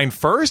blind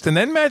first and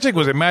then magic?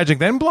 Was it magic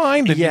then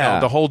blind? And, Yeah.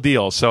 the whole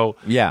deal. So,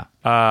 Yeah.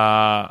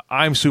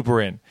 I'm super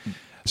in.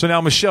 So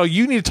now, Michelle,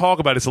 you need to talk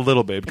about this a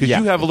little bit because Yeah.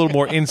 you have a little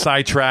more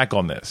inside track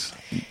on this.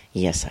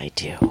 Yes, I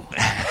do.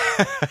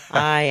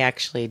 I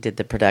actually did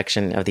the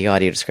production of the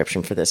audio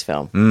description for this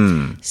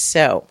film.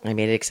 So I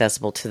made it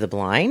accessible to the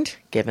blind,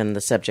 given the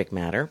subject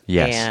matter.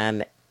 Yes.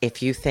 And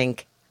if you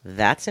think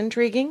that's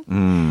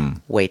intriguing,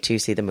 wait till you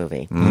see the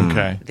movie.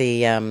 Okay.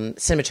 The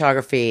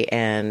cinematography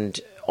and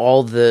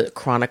all the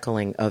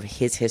chronicling of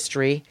his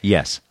history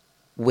Yes.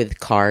 with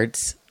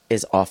cards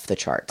is off the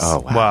charts.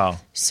 Oh, Wow.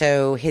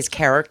 So his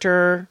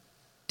character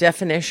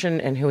definition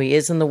and who he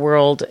is in the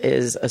world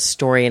is a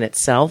story in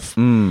itself.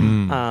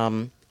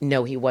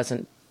 No, he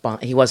wasn't.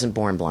 He wasn't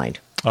born blind.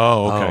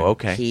 Oh, okay. Oh,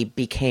 okay. He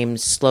became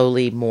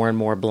slowly more and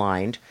more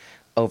blind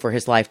over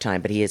his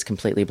lifetime, but he is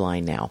completely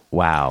blind now.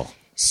 Wow.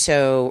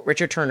 So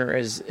Richard Turner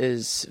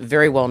is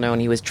very well known.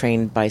 He was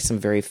trained by some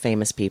very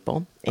famous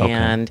people,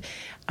 and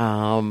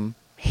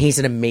he's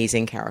an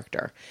amazing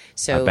character.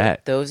 So I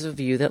bet. those of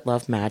you that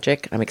love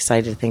magic, I'm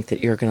excited to think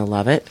that you're going to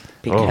love it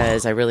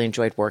because I really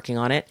enjoyed working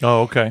on it.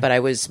 Oh, okay. But I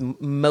was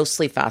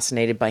mostly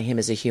fascinated by him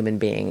as a human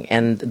being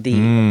and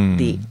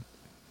the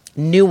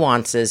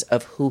nuances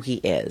of who he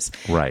is.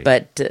 Right.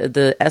 But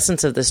the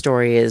essence of the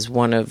story is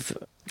one of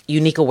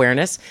unique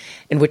awareness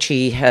in which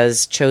he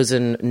has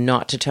chosen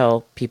not to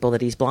tell people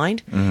that he's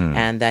blind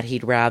and that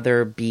he'd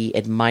rather be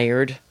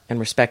admired and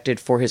respected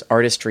for his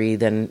artistry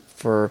than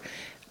for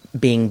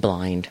being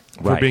blind.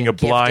 For being a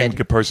blind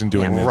Gifted. person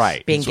doing this.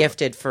 Right. Being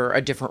gifted for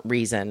a different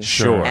reason.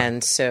 Sure.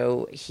 And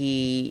so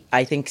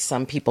I think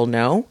some people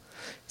know,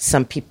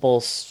 some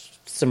people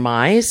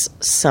surmise,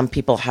 some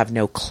people have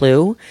no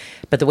clue.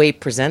 But the way he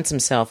presents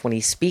himself when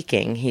he's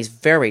speaking, he's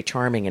very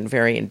charming and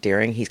very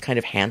endearing. He's kind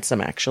of handsome,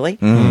 actually.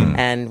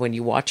 And when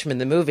you watch him in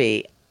the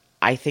movie,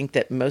 I think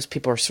that most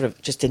people are sort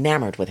of just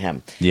enamored with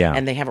him. Yeah.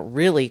 And they haven't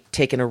really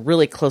taken a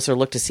really closer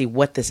look to see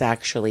what this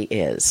actually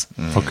is.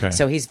 Okay.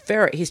 So he's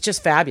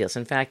just fabulous.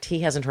 In fact,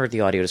 he hasn't heard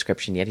the audio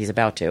description yet. He's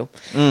about to.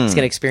 He's going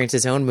to experience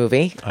his own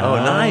movie. Oh,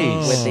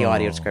 nice. With the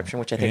audio description,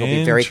 which I think will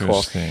be very cool.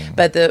 Interesting.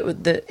 But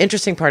the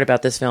interesting part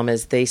about this film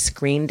is they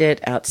screened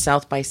it at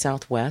South by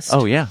Southwest.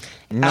 Oh, yeah.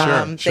 They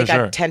Sure, got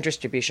sure. 10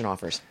 distribution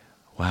offers.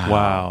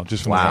 Wow.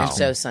 Just from Wow. And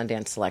so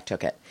Sundance Select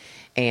took it.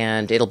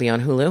 And it'll be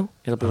on Hulu.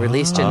 It'll be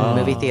released in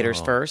movie theaters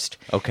first.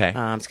 Okay. It's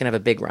going to have a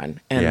big run.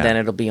 And Yeah. then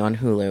it'll be on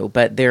Hulu.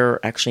 But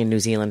they're actually in New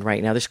Zealand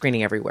right now. They're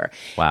screening everywhere.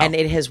 Wow. And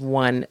it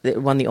won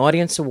the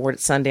Audience Award at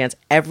Sundance.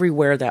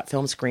 Everywhere that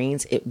film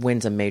screens, it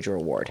wins a major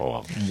award.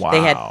 Wow.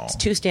 They had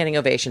 2 standing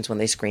ovations when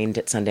they screened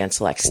at Sundance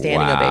Select. Standing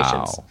Wow.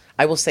 ovations.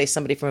 I will say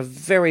somebody from a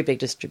very big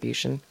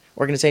distribution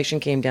organization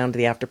came down to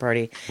the after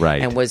party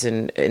Right. and was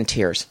in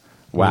tears.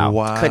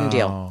 Wow. Couldn't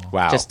deal.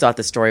 Wow. Just thought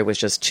the story was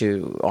just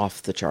too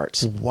off the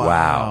charts.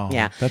 Wow.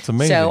 Yeah. That's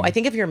amazing. So I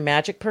think if you're a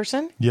magic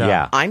person, Yeah.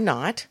 Yeah. I'm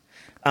not.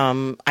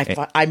 I'm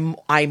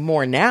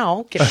more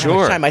now, given how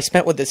Sure. much time I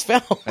spent with this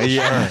film.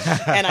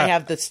 Yeah. And I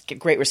have this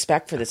great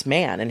respect for this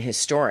man and his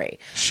story.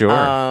 Sure.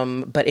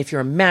 But if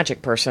you're a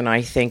magic person,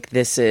 I think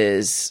this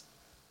is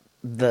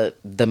the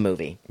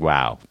movie.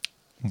 Wow.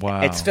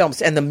 Wow. It's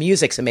films, and the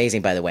music's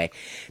amazing, by the way.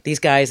 These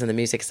guys and the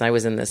music, 'cause I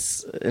was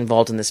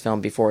involved in this film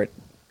before it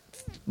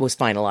was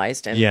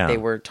finalized, and Yeah. they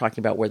were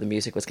talking about where the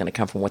music was going to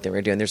come from, what they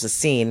were doing. There's a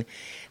scene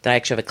that I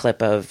actually have a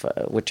clip of,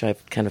 which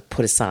I've kind of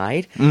put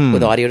aside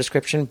with audio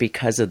description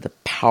because of the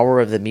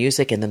power of the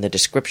music and then the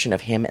description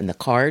of him and the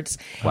cards.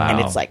 Wow. And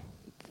it's like,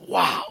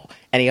 wow.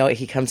 And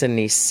he comes in and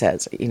he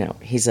says,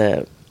 he's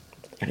a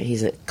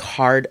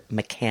card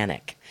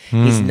mechanic.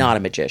 He's not a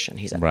magician.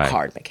 He's a Right.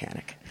 card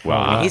mechanic.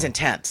 Wow. And he's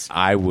intense.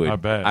 I I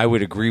bet.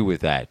 would agree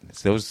with that.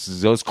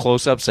 Those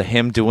close ups of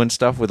him doing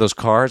stuff with those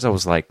cards, I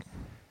was like,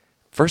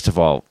 first of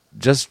all,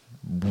 just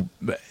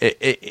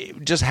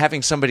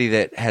having somebody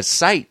that has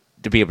sight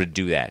to be able to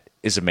do that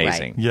is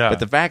amazing. Right. Yeah. But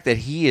the fact that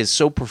he is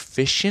so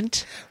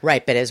proficient,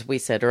 Right, but as we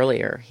said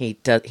earlier, he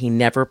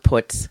never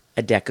puts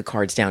a deck of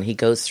cards down. He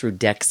goes through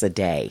decks a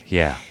day.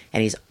 Yeah.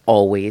 And he's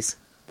always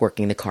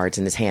working the cards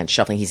in his hand,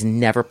 shuffling. He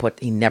never puts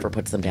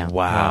them down.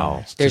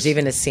 wow. There's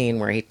even a scene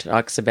where he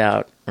talks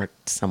about, or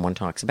someone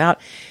talks about,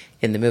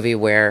 in the movie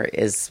where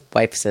his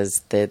wife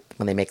says that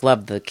when they make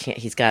love,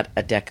 he's got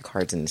a deck of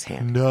cards in his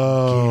hand.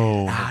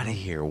 No. Out of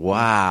here.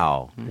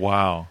 Wow.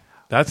 Wow.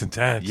 That's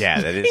intense. Yeah,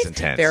 that is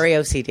intense. Very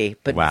OCD,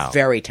 but Wow.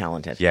 very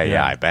talented.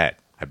 Yeah, I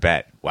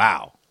bet.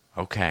 Wow.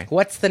 Okay.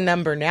 What's the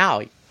number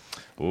now?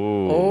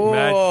 Ooh.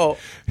 Oh,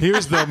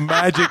 Here's the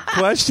magic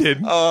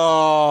question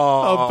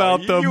Oh.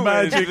 about the you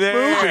magic was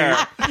there.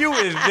 movie. You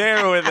was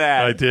there with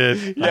that. I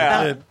did. Yeah.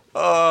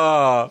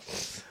 I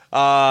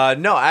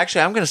did. No,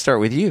 actually, I'm going to start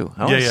with you.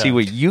 I want to Yeah. see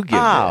what you give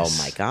oh this.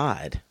 my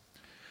God!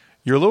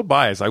 You're a little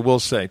biased, I will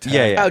say. Ted.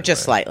 Yeah. Oh,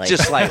 just slightly.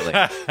 Just slightly.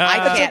 I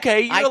can't,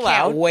 okay, you're I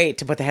allowed. can't wait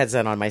to put the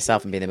headset on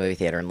myself and be in the movie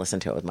theater and listen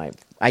to it with my.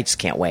 I just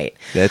can't wait.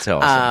 That's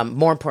awesome.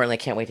 More importantly, I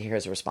can't wait to hear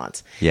his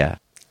response. Yeah.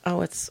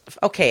 Oh, it's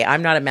okay.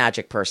 I'm not a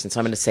magic person, so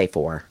I'm going to say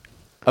 4.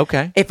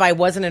 Okay. If I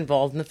wasn't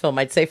involved in the film,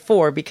 I'd say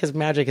 4 because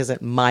magic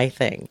isn't my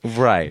thing.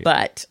 Right.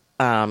 But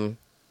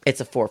it's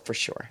a 4 for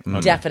sure.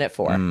 Definite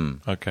 4.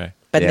 Okay.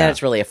 But Yeah. then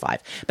it's really a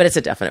 5. But it's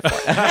a definite 4.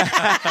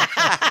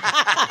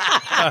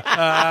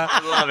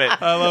 I love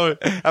it. I love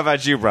it. How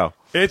about you, bro?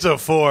 It's a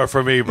 4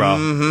 for me, bro.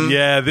 Mm-hmm.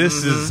 Yeah, this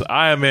is,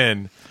 I am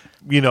in.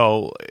 You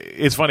know,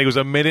 it's funny. It was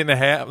a minute and a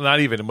half, not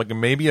even, like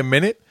maybe a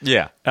minute.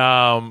 Yeah.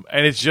 And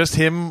it's just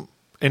him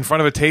in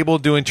front of a table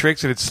doing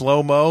tricks, and it's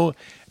slow mo.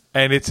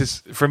 And it's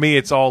just, for me,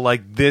 it's all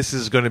like, this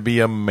is going to be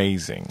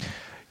amazing.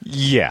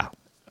 Yeah.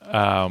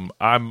 I'm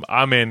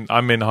in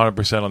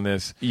 100% on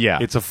this. Yeah.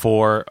 It's a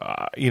 4.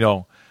 You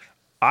know,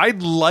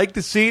 I'd like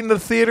to see it in the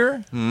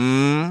theater.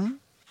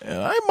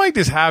 I might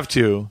just have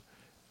to,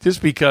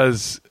 just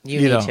because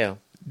You need know, to.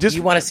 Just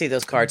You want to see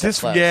those cards up just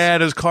close. yeah,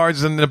 those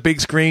cards on the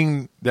big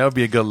screen. That would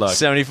be a good luck.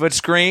 70-foot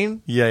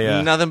screen?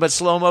 Yeah. Nothing but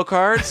slow-mo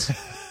cards?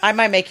 I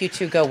might make you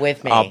 2 go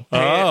with me. I'll pay it.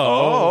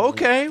 Oh,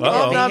 okay. I'll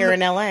Well, be I'm here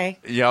in L.A.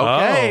 Yeah,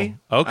 okay.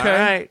 Oh,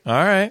 okay. All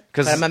All right.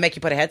 But I'm going to make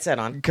you put a headset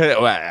on.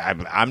 I'm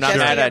not Just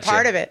mad to get at you.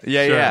 part of it.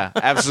 Yeah, Sure. yeah.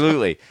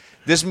 Absolutely.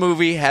 This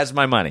movie has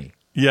my money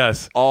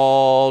Yes.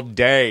 all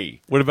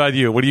day. What about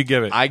you? What do you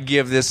give it? I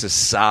give this a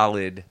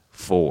solid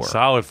 4.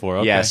 Solid 4.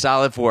 Okay. Yeah,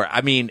 solid 4.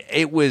 I mean,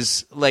 it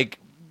was like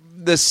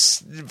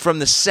this from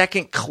the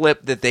second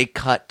clip that they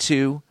cut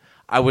to.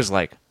 I was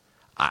like,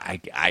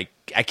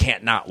 I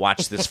can't not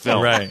watch this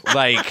film. Right.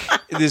 Like,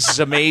 this is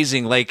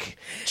amazing. Like,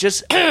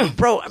 just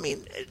bro. I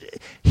mean,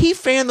 he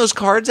fanned those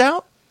cards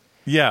out,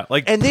 Yeah.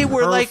 Like, and they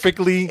were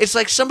perfectly. like, it's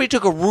like somebody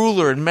took a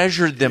ruler and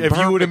measured them. if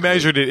you would have perfectly.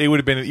 measured it, it would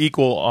have been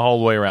equal all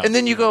the way around. and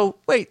then you go,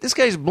 wait, this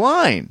guy's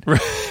blind.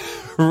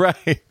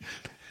 right.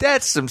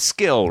 That's some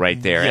skill right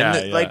there. Yeah,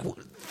 and yeah. like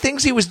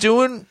things he was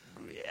doing.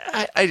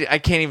 I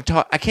can't even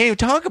talk. I can't even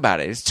talk about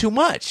it. It's too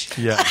much.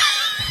 Yeah.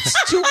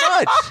 It's too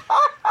much.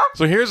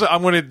 So here's I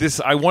want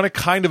to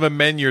kind of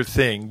amend your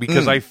thing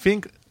because I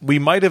think we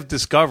might have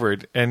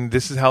discovered, and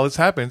this is how this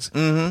happens.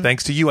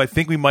 Thanks to you, I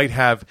think we might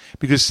have,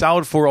 because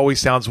solid 4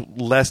 always sounds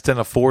less than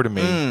a 4 to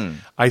me.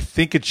 I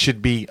think it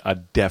should be a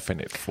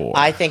definite 4.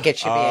 I think it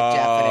should be a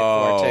definite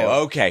 4, too.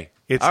 Okay.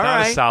 It's All not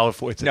right. a solid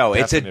 4. It's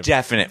It's a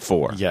definite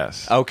 4.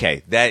 Yes.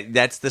 Okay.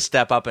 That's the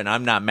step up, and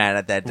I'm not mad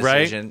at that Right?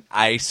 decision.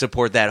 I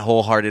support that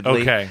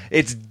wholeheartedly. Okay.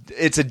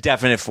 It's a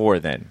definite 4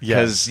 then.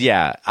 Yes.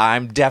 Because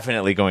I'm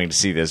definitely going to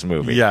see this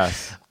movie.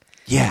 Yes.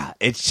 Yeah,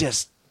 it's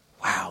just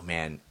wow,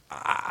 man.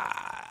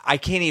 I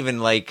can't even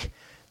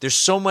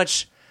there's so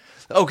much.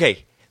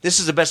 Okay, this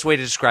is the best way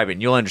to describe it,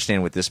 and you'll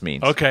understand what this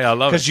means. Okay, I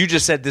love it. Because you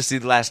just said this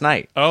last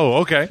night.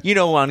 Oh, okay. You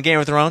know, on Game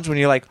of Thrones, when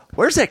you're like,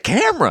 "Where's that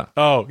camera?"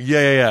 Oh,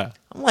 yeah.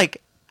 I'm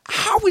like,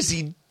 how is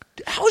he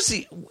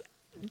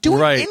doing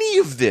Right. any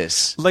of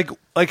this? Like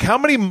how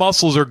many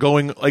muscles are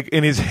going like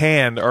in his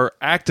hand are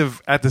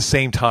active at the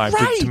same time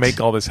Right. to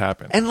make all this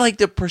happen? And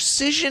the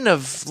precision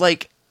of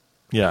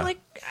Yeah. I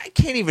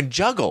can't even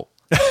juggle.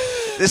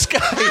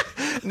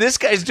 This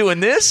guy's doing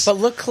this. But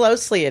look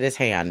closely at his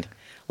hand.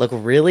 Look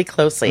really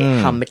closely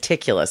at how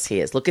meticulous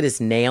he is. Look at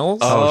his nails.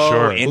 Oh,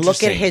 sure. Look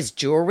interesting. at his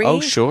jewelry. Oh,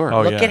 sure.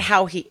 Oh, Look yeah. at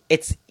how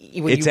it's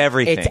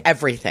everything. It's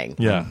everything.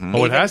 Yeah.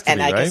 Oh, it has to and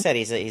be, like right? I said,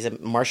 he's a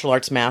martial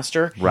arts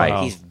master.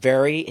 Right. His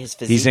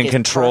physique He's in is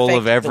control perfect,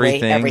 of the way-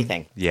 everything.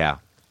 everything. Yeah.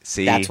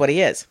 See, That's what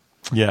he is.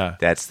 Yeah.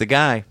 That's the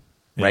guy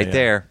right yeah.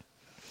 there.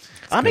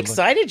 I'm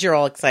excited. You're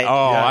all excited.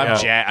 Oh, Yeah, I'm yeah.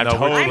 jazzed. I'm No,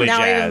 we're- totally I'm now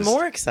jazzed. even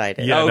more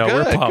excited. Yeah, Oh, no, good,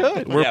 we're pumped.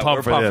 good. We're Yeah,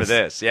 pumped we're for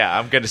this. Yeah,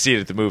 I'm going to see it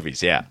at the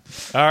movies. Yeah.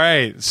 All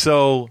right.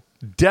 So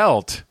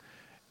Delt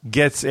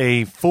gets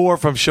a 4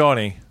 from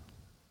Shawnee.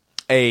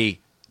 A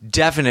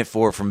definite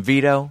 4 from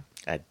Vito.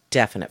 A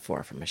definite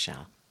 4 from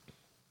Michelle.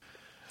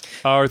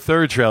 Our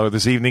third trailer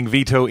this evening,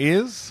 Vito,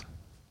 is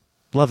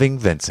Loving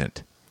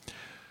Vincent.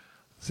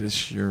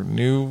 this your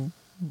new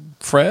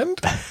friend,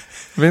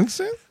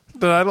 Vincent,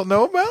 that I don't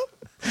know about?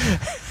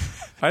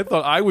 I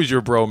thought I was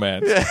your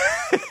bromance.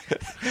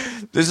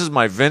 This is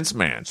my Vince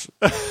Mans.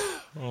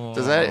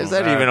 Is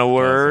that even a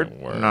word?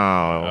 doesn't work. No,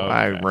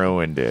 I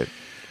ruined it.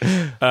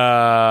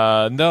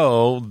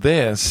 No,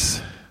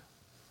 this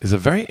is a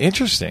very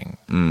interesting.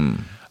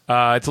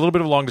 It's a little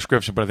bit of a long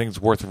description, but I think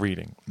it's worth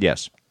reading.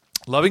 Yes.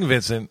 Loving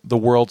Vincent, the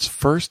world's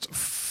first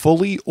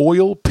fully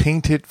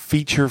oil-painted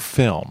feature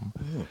film,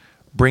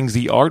 brings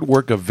the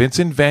artwork of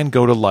Vincent van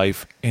Gogh to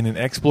life in an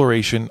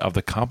exploration of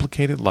the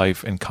complicated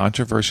life and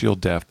controversial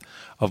death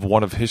of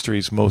one of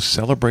history's most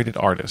celebrated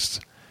artists.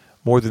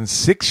 More than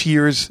 6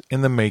 years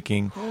in the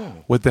making,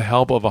 with the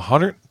help of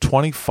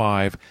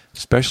 125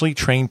 specially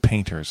trained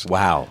painters.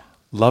 Wow.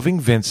 Loving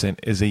Vincent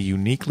is a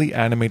uniquely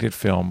animated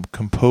film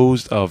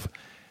composed of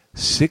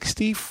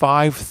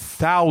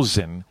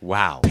 65,000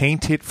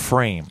 painted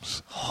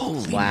frames.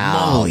 Holy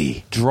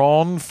moly.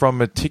 Drawn from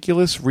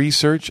meticulous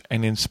research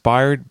and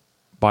inspired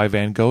by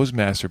Van Gogh's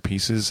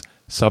masterpieces,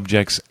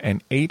 subjects,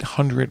 and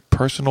 800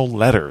 personal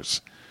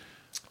letters.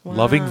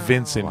 Loving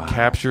Vincent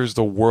captures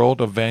the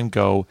world of Van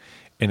Gogh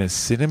in a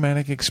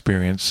cinematic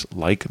experience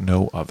like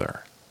no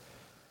other.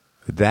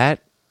 That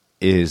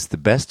is the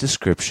best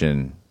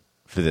description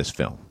for this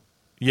film.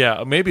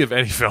 Yeah, maybe of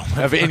any film.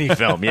 Of any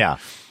film, yeah.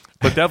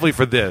 But definitely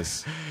for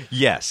this.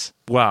 Yes.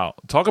 Wow.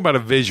 Talk about a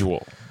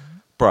visual.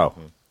 Bro,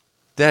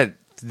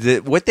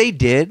 what they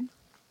did,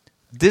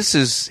 this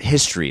is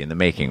history in the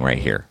making right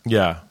here.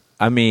 Yeah.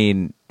 I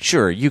mean,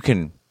 sure, you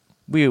can.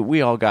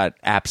 We all got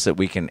apps that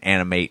we can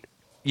animate,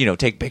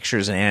 take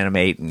pictures and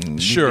animate and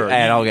sure.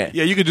 Yeah,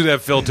 you can do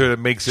that filter that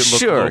makes it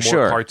look a little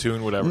more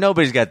cartoon, whatever.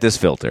 Nobody's got this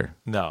filter.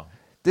 No.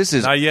 This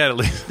is not yet, at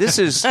least. This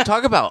is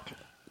talk about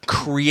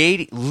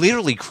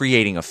literally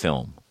creating a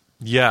film.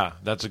 Yeah,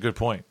 that's a good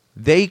point.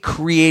 They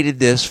created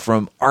this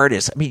from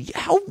artists. I mean,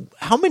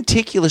 how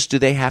meticulous do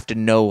they have to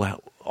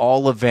know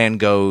all of Van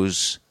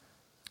Gogh's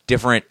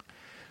different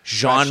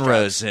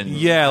genres and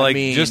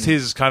just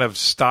his kind of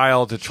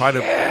style to try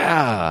to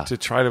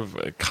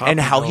and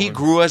how he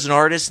grew as an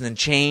artist and then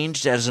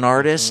changed as an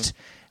artist,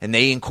 and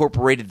they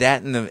incorporated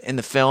that in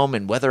the film.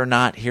 And whether or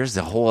not, here's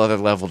the whole other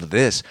level to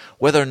this,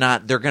 whether or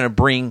not they're going to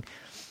bring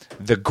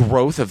the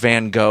growth of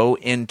Van Gogh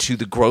into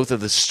the growth of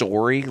the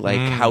story, like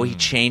how he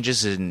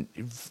changes in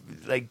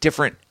like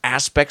different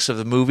aspects of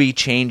the movie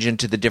change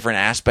into the different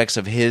aspects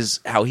of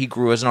how he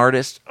grew as an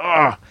artist.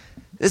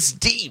 It's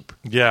deep.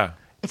 Yeah.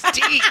 It's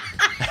deep.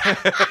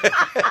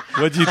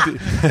 What'd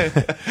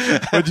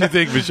you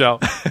think, Michelle?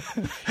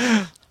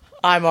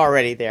 I'm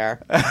already there.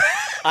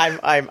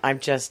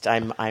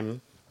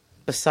 I'm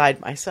beside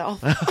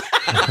myself.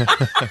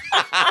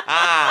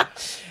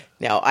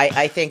 No,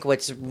 I think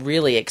what's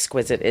really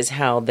exquisite is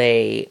how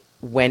they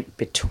went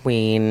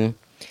between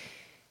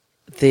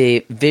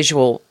the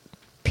visual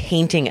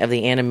painting of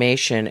the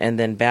animation and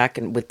then back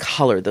with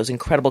color, those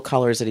incredible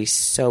colors that he's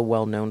so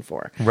well known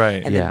for.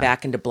 Right. And then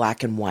back into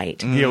black and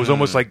white. Yeah, it was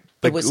almost like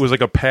it was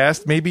like a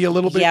past, maybe a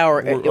little bit, or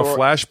a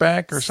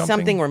flashback or something.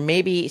 Something where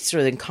maybe sort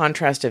of in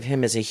contrast of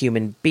him as a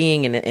human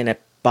being in a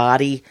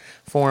body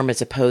form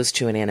as opposed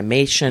to an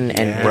animation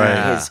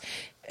and his.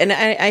 And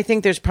I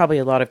think there's probably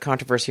a lot of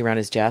controversy around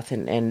his death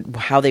and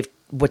how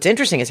what's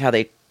interesting is how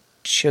they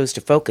chose to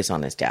focus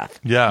on his death.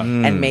 Yeah.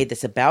 And made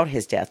this about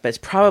his death. But it's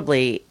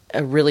probably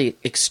a really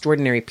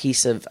extraordinary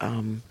piece of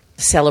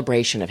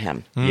celebration of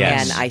him.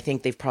 Yes. And I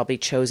think they've probably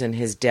chosen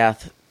his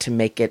death to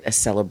make it a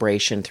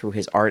celebration through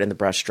his art and the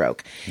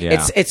brushstroke.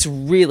 Yeah. It's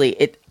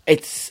really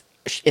it's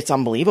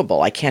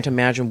unbelievable. I can't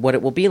imagine what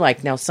it will be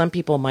like. Now, some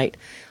people might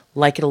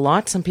like it a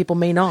lot. Some people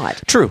may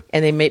not. True.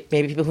 And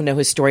maybe people who know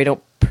his story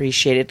don't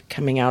appreciate it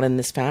coming out in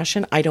this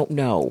fashion. I don't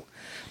know.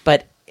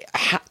 But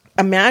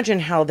imagine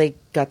how they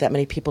got that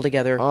many people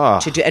together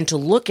to do and to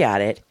look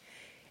at it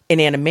in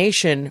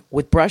animation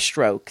with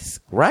brushstrokes.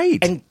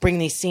 Right. And bring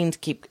these scenes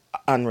keep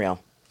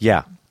unreal.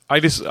 Yeah.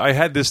 I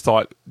had this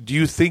thought. Do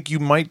you think you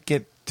might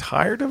get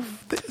tired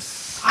of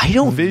this? I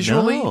don't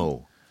visually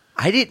know.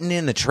 I didn't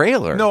in the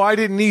trailer. No, I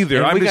didn't either.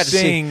 And I'm we got just to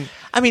see- saying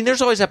I mean,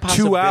 there's always that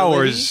possibility. 2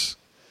 hours.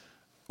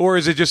 Or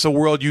is it just a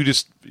world you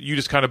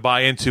just kind of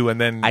buy into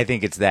and then I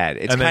think it's that.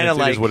 It's and then kind of it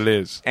like is what it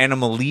is.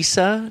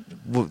 Anomalisa,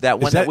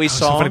 that one that we oh,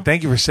 so saw. funny.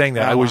 Thank you for saying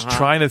that. I was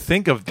trying to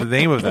think of the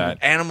name of that.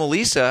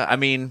 Anomalisa, I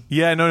mean,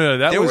 Yeah, no,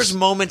 that there was was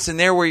moments in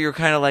there where you're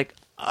kind of like,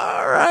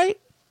 all right,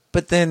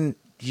 but then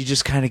you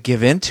just kind of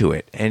give into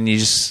it and you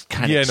just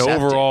kind of yeah. accept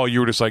And it. overall, you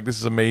were just like, this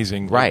is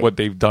amazing, Right. What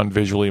they've done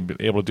visually and been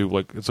able to do.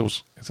 Like,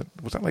 was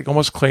that like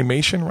almost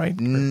claymation, right?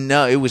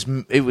 No, it was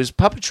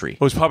puppetry.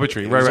 It was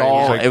puppetry, It right? was right.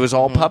 all, Like- it was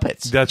all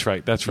puppets. That's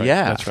right.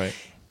 Yeah. That's right.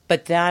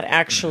 But that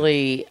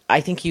actually,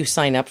 I think you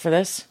sign up for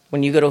this.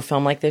 When you go to a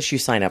film like this, you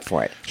sign up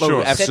for it.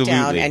 Sure. You sit down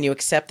Absolutely. and you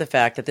accept the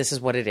fact that this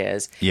is what it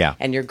is. Yeah.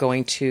 And you're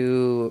going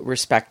to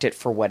respect it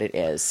for what it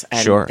is.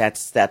 And Sure.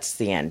 that's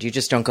the end. You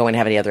just don't go and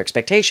have any other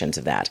expectations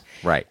of that.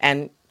 Right.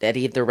 And that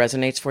either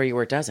resonates for you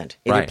or it doesn't.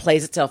 Either Right.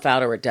 plays itself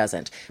out or it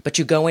doesn't. But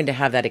you go in to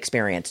have that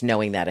experience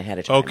knowing that ahead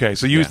of time. Okay,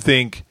 so you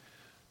think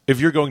if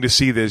you're going to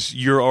see this,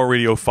 you're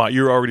already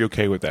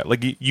okay with that.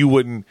 Like you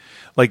wouldn't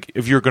like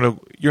if you're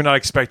not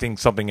expecting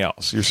something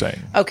else. You're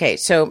saying Okay,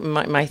 so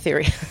my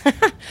theory,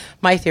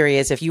 my theory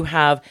is if you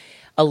have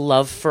a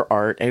love for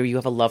art, or you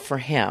have a love for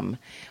him,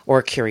 or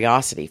a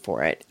curiosity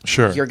for it,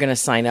 Sure. you're going to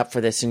sign up for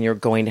this, and you're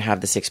going to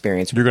have this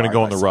experience. You're going to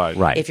go on the regardless.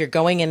 ride. Right. If you're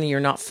going in and you're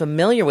not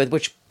familiar with,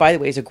 which, by the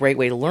way, is a great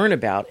way to learn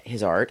about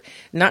his art,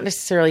 not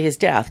necessarily his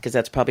death, because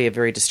that's probably a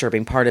very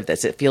disturbing part of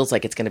this. It feels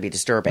like it's going to be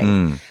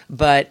disturbing.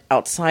 But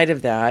outside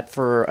of that,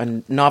 for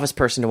a novice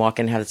person to walk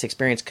in and have this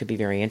experience could be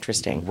very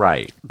interesting.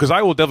 Right. Because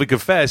I will definitely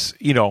confess,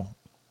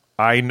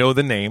 I know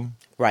the name.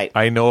 Right.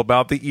 I know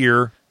about the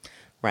ear.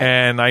 Right.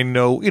 And I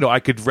know, I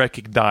could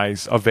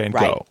recognize a Van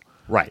Right. Gogh.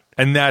 Right.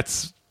 And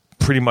that's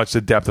pretty much the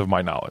depth of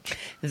my knowledge.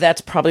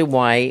 That's probably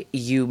why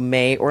you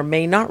may or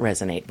may not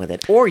resonate with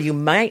it, or you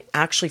might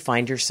actually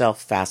find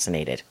yourself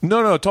fascinated.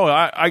 No,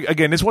 totally.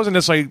 Again, this wasn't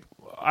necessarily.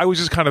 I was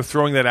just kind of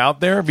throwing that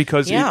out there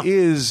because Yeah.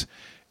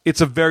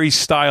 it's a very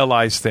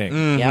stylized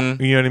thing.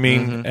 Yep. You know what I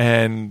mean?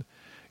 And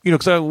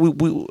because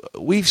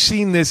we've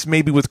seen this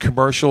maybe with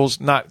commercials,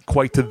 not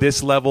quite to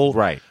this level,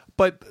 Right.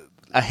 But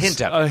A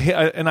hint of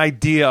an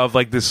idea of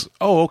like this.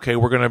 Oh, okay,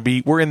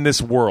 we're in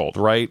this world,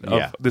 right? Of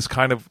Yeah. this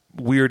kind of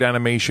weird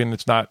animation.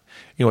 It's not,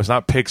 it's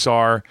not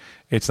Pixar.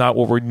 It's not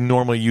what we're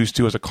normally used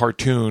to as a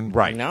cartoon,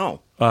 Right.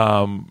 No.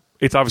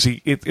 It's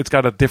obviously it's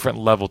got a different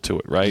level to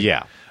it, right?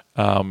 Yeah.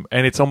 And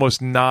it's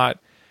almost not.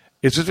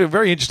 It's just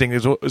very interesting.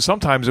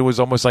 Sometimes it was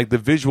almost like the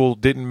visual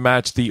didn't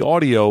match the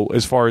audio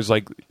as far as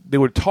like they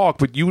would talk,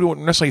 but you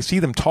don't necessarily see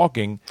them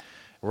talking.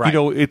 Right.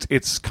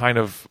 It's kind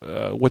of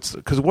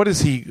what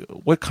is he?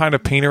 What kind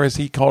of painter is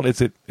he called?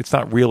 It's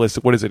not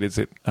realistic. What is it? Is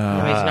it? No,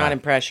 he's not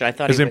impression. I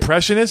thought Is he was,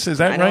 impressionist? Is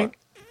that I right? don't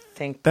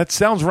think That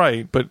sounds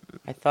right, but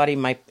I thought he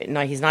might.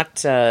 No, he's not.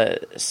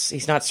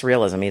 He's not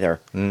surrealism either.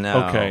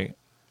 No. okay.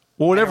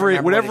 Well, whatever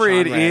remember what whatever the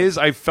it genre is, is.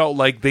 I felt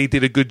like they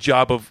did a good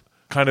job of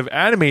kind of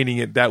animating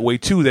it that way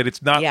too. That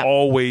it's not Yeah.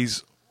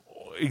 always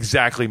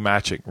exactly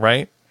matching,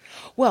 right?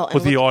 Well, and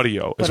With the look-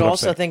 audio, is but what I'm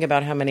also saying. think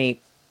about how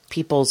many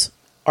people's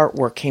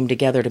artwork came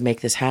together to make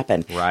this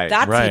happen. Right.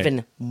 That's Right.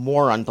 even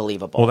more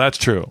unbelievable. Well, that's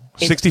true.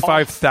 It's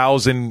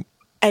 65,000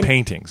 And-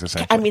 paintings,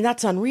 essentially. I mean,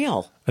 that's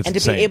unreal. That's and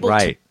insane. to be able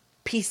Right.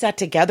 to piece that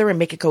together and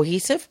make it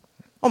cohesive.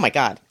 Oh my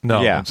God.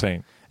 no, Yeah. I'm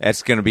saying.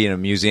 That's going to be in a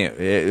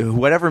museum.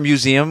 Whatever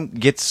museum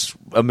gets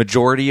a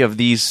majority of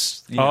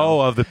these.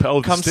 Of the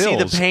come see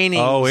the stills.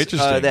 paintings. Oh,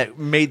 interesting. That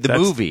made the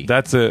movie.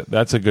 That's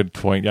a good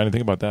point. Yeah, I didn't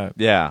think about that.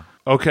 Yeah.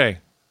 Okay,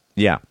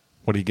 Yeah.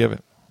 what do you give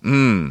it?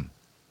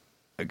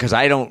 Because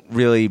I don't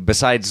really,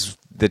 besides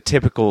the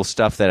typical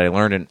stuff that I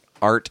learned in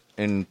art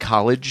in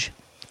college,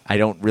 I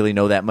don't really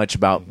know that much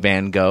about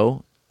Van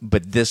Gogh.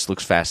 But this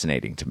looks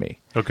fascinating to me.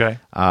 Okay,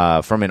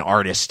 From an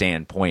artist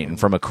standpoint and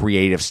from a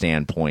creative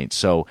standpoint.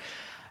 So,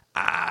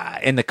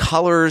 and the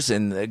colors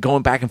and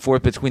going back and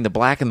forth between the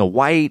black and the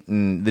white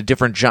and the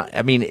different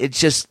I mean, it's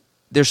just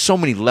there's so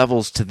many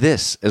levels to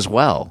this as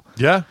well.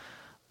 yeah,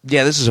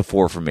 Yeah, this is a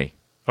 4 for me.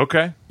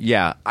 okay.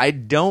 Yeah, I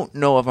don't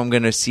know if I'm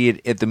going to see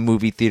it at the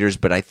movie theaters,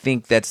 but I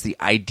think that's the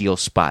ideal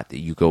spot that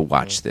you go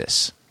watch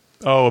this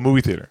Oh, a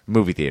movie theater.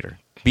 movie theater.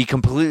 Be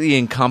completely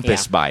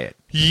encompassed Yeah. by it.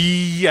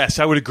 Yes,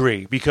 I would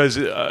agree because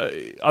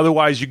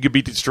otherwise you could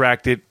be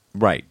distracted.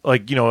 Right.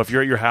 Like if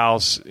you're at your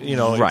house,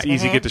 Right. it's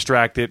easy to get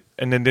distracted,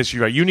 and then this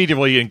you need to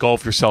really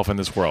engulf yourself in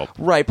this world.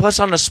 Right. Plus,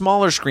 on a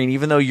smaller screen,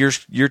 even though your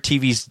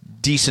TV's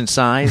decent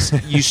size,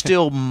 you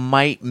still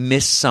might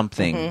miss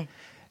something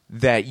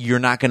that you're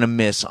not going to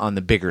miss on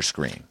the bigger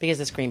screen. Because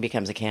the screen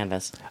becomes a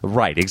canvas.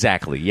 Right.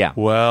 Exactly. Yeah.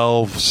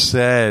 Well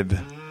said.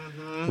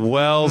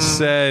 Well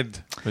said,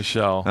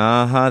 Michelle.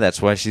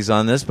 That's why she's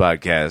on this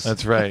podcast.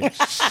 That's right.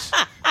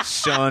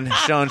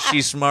 Sean,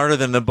 she's smarter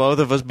than the both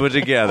of us put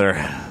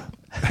together.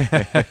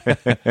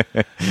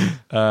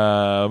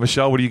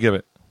 Michelle, what do you give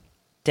it?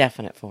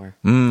 Definite 4.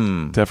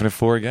 Definite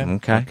 4 again.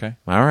 Okay. Okay.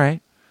 All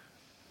right.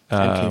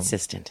 I'm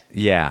consistent.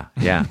 Yeah.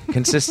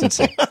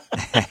 Consistency.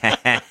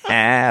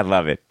 I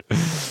love it.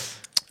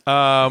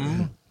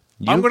 I'm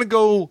going to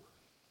go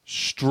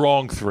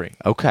strong 3.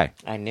 Okay.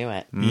 I knew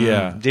it.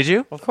 Yeah. Did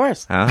you? Of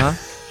course.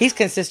 He's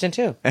consistent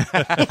too. Because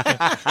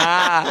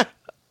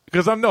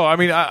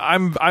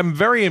I'm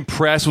very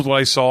impressed with what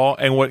I saw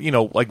and what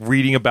like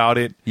reading about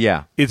it.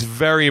 Yeah. It's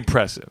very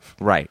impressive.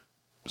 Right.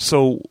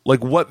 So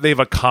like what they've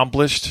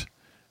accomplished,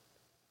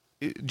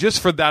 just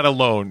for that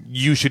alone,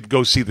 you should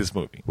go see this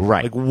movie.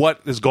 Right. Like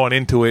what has gone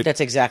into it. That's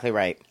exactly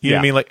right. You know what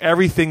I Yeah. mean? Like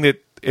everything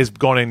that has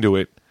gone into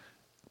it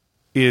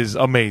is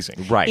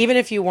amazing. Right. Even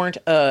if you weren't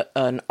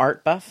an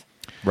art buff,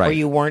 or Right.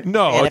 you weren't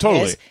No, a fan of totally.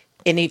 his,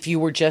 and if you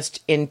were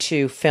just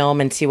into film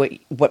and see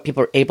what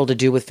people are able to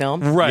do with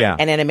film Right. Yeah.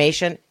 and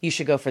animation, you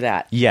should go for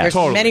that. Yeah. There's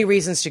Totally. many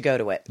reasons to go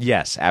to it.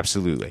 Yes,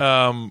 absolutely.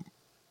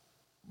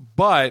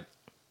 But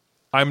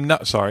I'm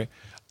not sorry.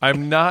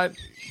 I'm not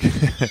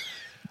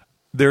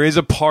there is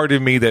a part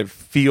of me that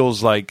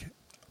feels like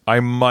I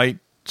might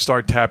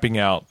start tapping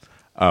out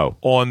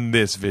on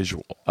this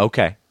visual.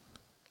 Okay.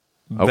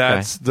 Okay.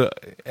 That's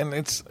and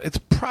it's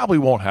probably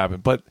won't happen,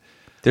 but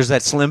There's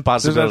that slim there's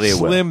that possibility it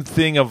will. slim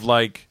thing of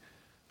like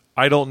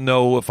I don't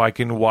know if I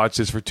can watch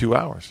this for 2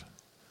 hours.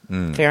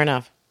 Fair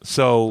enough.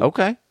 So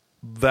Okay.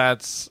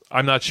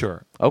 I'm not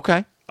sure.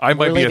 Okay. I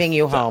might We're be leaving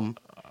you home.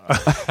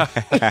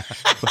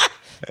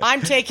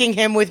 I'm taking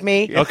him with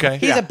me. Okay.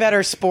 He's a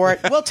better sport.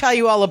 We'll tell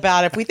you all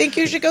about it. If we think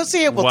you should go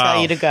see it, we'll Wow.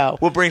 tell you to go.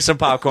 We'll bring some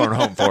popcorn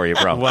home for you,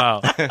 bro.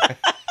 Wow.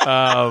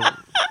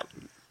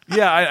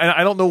 Yeah,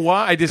 I don't know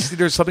why. I just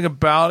there's something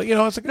about it.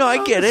 It's like No,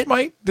 I get it.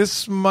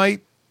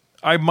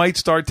 I might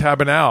start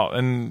tabbing out,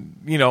 and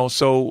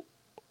so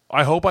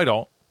I hope I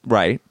don't.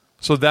 Right.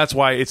 So that's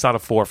why it's not a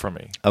 4 for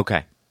me.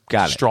 Okay.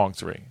 Got it. Strong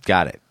 3.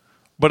 Got it.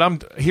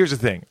 But here's the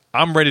thing.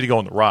 I'm ready to go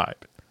on the ride.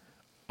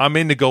 I'm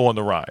in to go on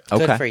the ride.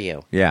 Okay. Good for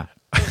you. Yeah.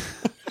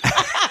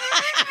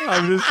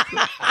 I'm just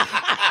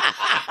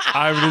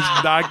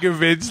not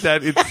convinced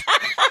that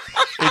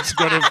it's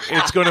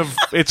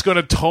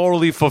gonna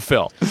totally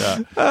fulfill. Yeah.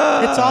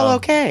 It's all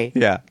okay.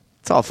 Yeah.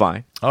 It's all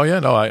fine. Oh yeah,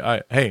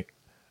 no, hey,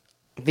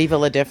 Viva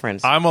la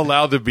difference. I'm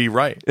allowed to be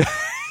right.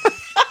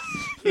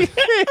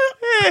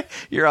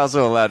 You're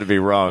also allowed to be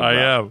wrong. I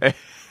bro.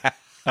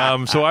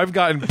 am. So I've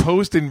gotten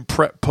post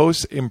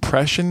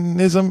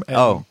impressionism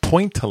and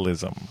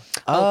pointillism.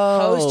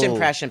 Post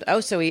impression. Oh,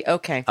 so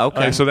okay.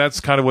 Okay. So that's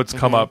kind of what's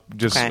come up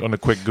just Okay. on a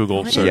quick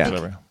Google search. Yeah.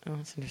 Whatever. Oh,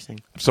 that's interesting.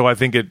 So I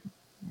think it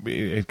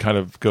kind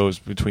of goes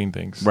between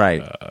things,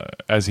 Right.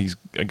 As he's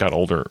got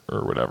older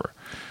or whatever.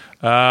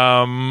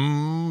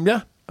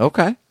 Yeah.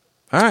 Okay.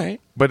 All right.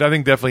 But I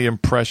think definitely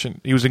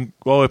impression.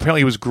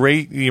 Apparently he was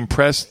great. He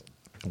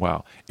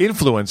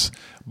influenced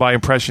by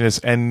Impressionists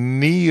and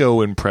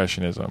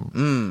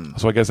Neo-Impressionism.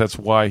 So I guess that's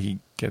why he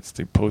gets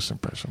the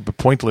post-impression. But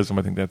pointillism,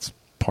 I think that's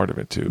part of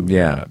it too.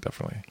 Yeah.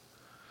 Definitely.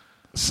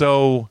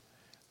 So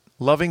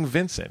Loving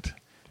Vincent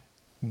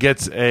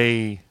gets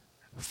a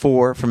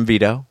 4 from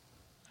Vito.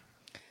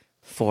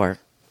 4.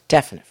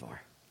 Definite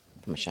 4.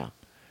 From Michelle.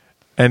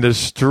 and a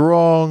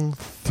strong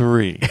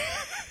 3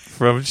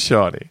 from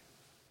Shawty.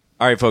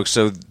 All right, folks.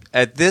 So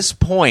at this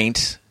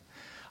point,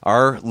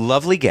 our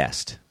lovely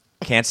guest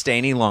can't stay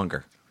any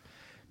longer.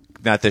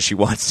 Not that she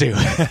wants to.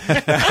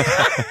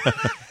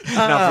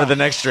 Not for the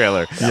next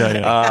trailer.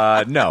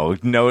 Yeah.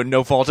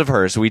 No fault of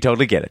hers. We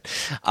totally get it.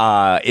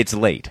 It's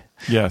late.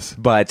 Yes.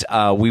 But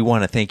we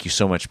want to thank you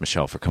so much,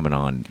 Michelle, for coming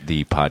on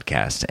the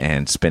podcast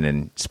and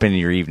spending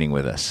your evening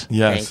with us.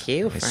 Yes. Thank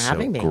you for It's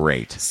having so me.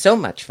 great. So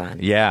much fun.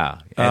 Yeah.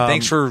 And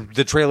thanks for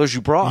the trailers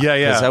you brought. Yeah,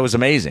 yeah. 'cause that was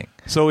amazing.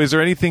 So is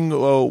there anything,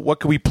 what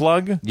can we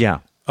plug? Yeah.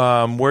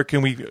 Where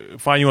can we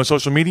find you on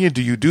social media?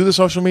 Do you do the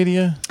social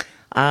media?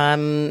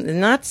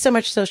 Not so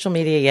much social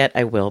media yet.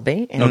 I will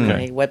be. And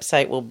Okay. my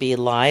website will be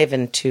live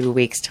in 2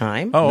 weeks'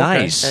 time. Oh,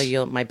 okay. Nice.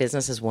 So my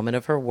business is Woman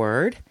of Her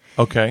Word.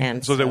 Okay.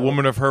 And so is it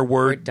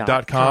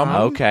womanofherword.com?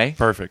 Okay.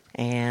 Perfect.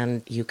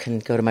 And you can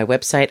go to my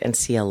website and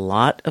see a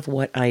lot of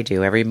what I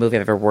do. Every movie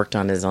I've ever worked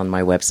on is on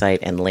my website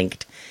and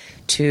linked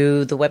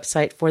to the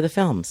website for the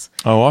films.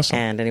 Oh, awesome.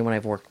 And anyone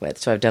I've worked with.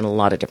 So I've done a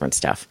lot of different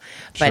stuff.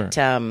 Sure.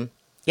 But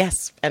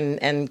yes,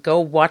 and go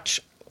watch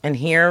and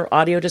hear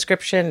audio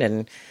description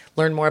and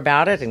learn more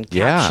about it and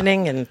Yeah.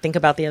 captioning and think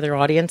about the other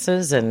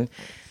audiences and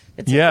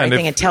it's Yeah, a and great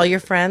thing. if- And tell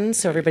your friends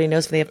so everybody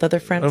knows when they have other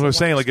friends. I was that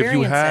saying, want like, to if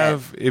experience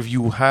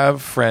you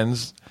have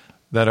friends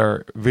that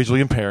are visually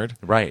impaired,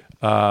 Right.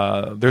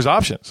 there's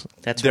options. it.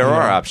 That's There right.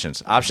 are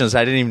options I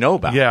didn't even know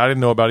about. Yeah, I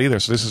didn't know about either.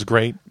 So this is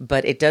great.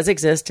 But it does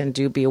exist, and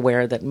do be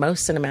aware that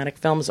most cinematic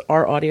films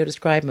are audio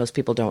described. Most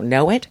people don't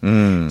know it.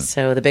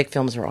 So the big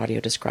films are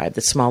audio described.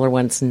 The smaller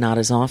ones, not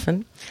as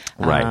often.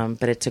 Right.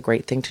 But it's a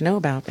great thing to know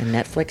about, and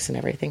Netflix and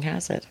everything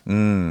has it.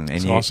 And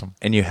It's you, awesome.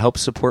 And you help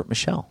support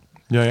Michelle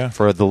Yeah, yeah.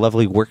 for the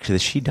lovely work that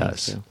she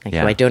does. Thank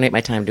Yeah. you. I donate my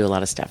time, do a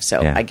lot of stuff,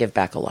 so Yeah. I give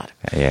back a lot.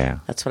 Yeah.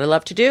 That's what I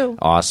love to do.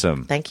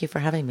 Awesome. Thank you for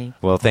having me.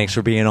 Well, thanks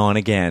for being on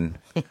again.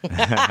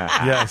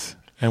 Yes.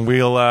 And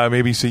we'll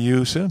maybe see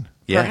you soon.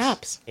 Yes.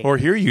 Perhaps. Or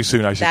hear you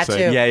soon, I should That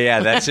say. too. Yeah,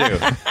 that too.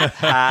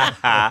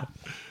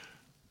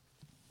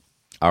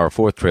 Our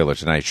fourth trailer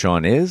tonight,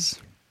 Sean, is...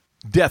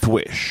 Death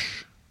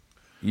Wish.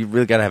 You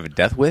really got to have a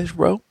death wish,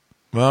 bro?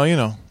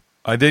 Well,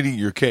 I did eat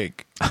your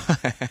cake.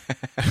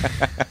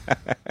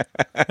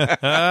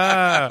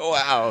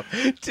 Wow.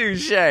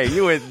 Touche.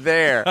 You went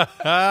there.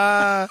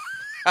 My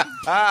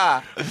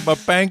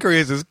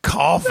pancreas is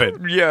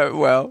coughing, Yeah,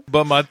 well.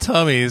 but my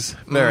tummy's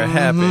very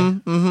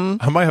happy.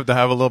 I might have to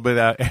have a little bit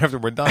after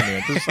we're done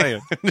here.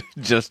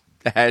 Just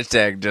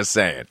saying. Just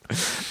saying.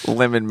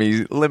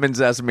 Lemon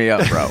zest me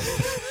up, bro.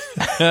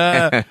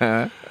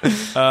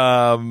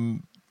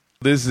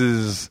 This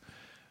is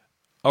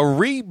a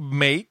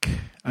remake.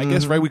 I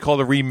guess, right? We call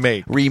it a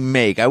remake.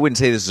 Remake. I wouldn't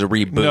say this is a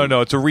reboot. No,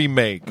 it's a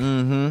remake.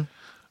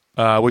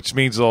 Mm-hmm. Which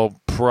means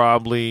they'll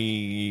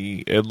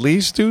probably at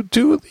least do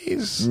 2 of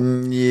these.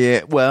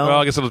 Yeah, Well,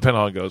 I guess it'll depend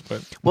on how it goes.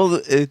 But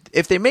Well,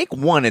 if they make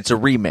one, it's a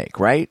remake,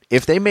 right?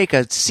 If they make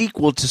a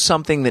sequel to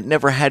something that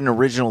never had an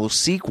original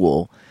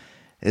sequel,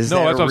 is that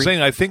that's a what I'm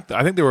saying. I think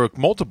there were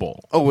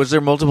multiple. Oh, was there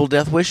multiple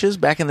Death Wishes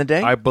back in the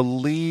day? I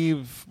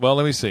believe. Well,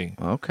 let me see.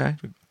 Okay.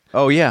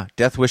 Oh yeah,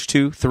 Death Wish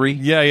 2, 3.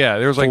 Yeah.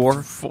 There's like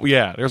 4?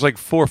 there's like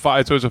 4 or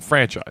 5. So it's a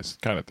franchise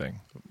kind of thing.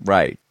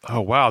 Right.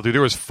 Oh wow, dude,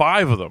 there was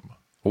 5 of them.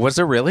 Was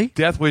there really?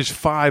 Death Wish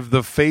 5: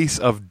 The Face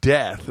of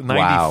Death,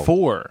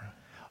 94.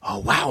 Oh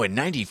wow, in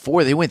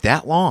 94 they went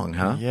that long,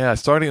 huh? Yeah,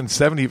 starting in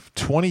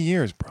 20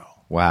 years, bro.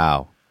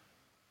 Wow.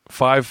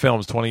 5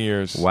 films, 20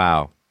 years.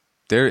 Wow.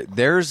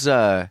 There's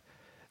a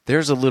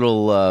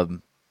little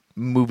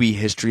movie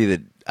history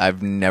that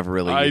I've never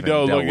really I even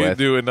know, dealt look with. at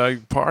you,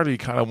 and part of you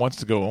kind of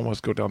wants to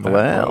almost go down that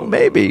Well, road.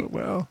 maybe.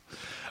 Well,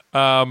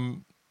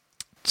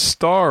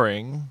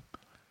 starring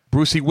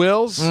Brucey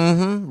Wills,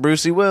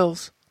 Brucey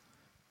Wills.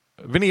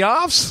 Vinny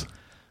Offs. All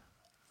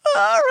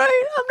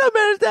right, I'm not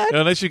mad at that.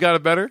 Unless you got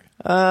it better.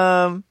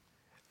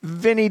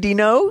 Vinny D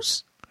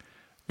knows.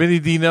 Vinny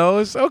D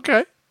knows.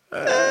 Okay.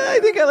 I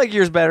think I like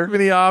yours better.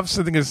 Vinny Offs,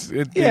 I think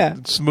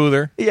it's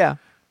smoother. Yeah.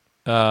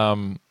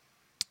 For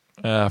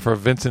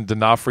Vincent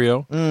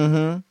D'Onofrio.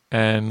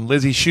 And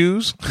Lizzie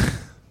Shoes.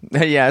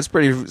 Yeah, it's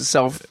pretty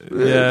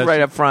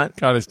right up front.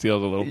 Kind of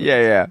steals a little bit.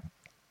 Yeah.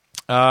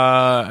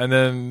 And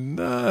then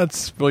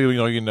that's really,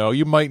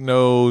 you might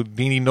know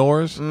Deanie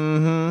Norris.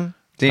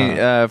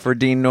 For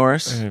Dean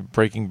Norris.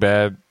 Breaking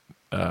Bad.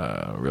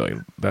 Really,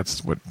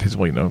 that's what he's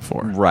really known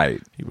for. Right.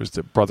 He was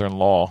the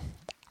brother-in-law,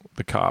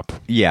 the cop.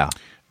 Yeah.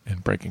 In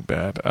Breaking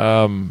Bad.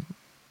 What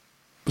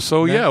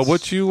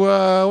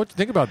you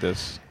think about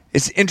this?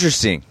 It's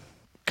interesting.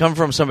 Come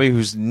from somebody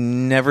who's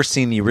never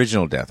seen the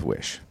original Death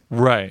Wish.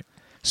 Right.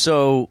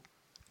 So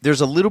there's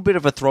a little bit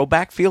of a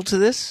throwback feel to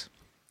this.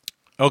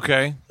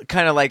 Okay.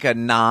 Kind of like a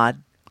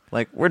nod.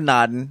 Like we're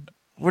nodding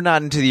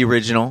to the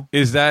original.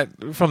 Is that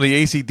from the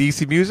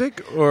AC/DC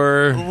music,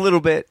 or A little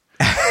bit.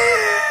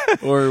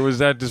 or was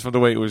that just from the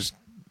way it was,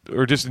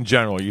 or just in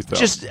general? You thought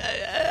Just,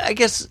 I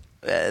guess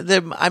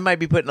I might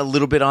be putting a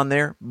little bit on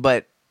there,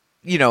 but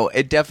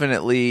it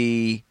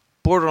definitely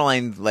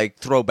borderline like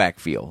throwback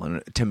feel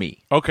to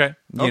me. okay.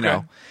 You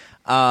know,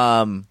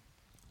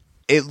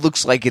 it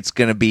looks like it's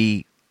going to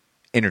be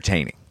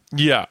entertaining.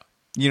 Yeah.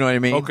 You know what I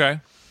mean? Okay.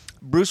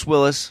 Bruce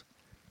Willis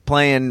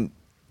playing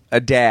a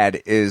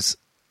dad is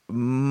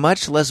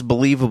much less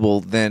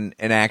believable than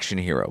an action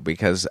hero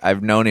because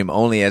I've known him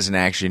only as an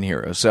action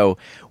hero. So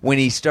when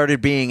he started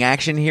being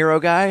action hero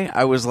guy,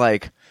 I was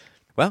like,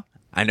 well,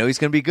 I know he's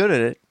going to be good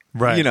at it.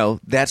 Right.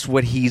 That's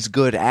what he's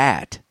good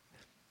at.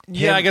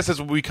 Yeah, I guess that's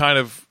what we kind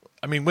of.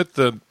 I mean, with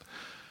the.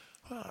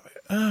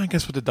 I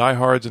guess with the Die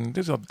Hards, and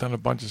he's done a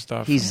bunch of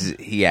stuff. He's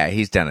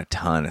done a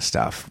ton of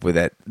stuff with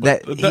it.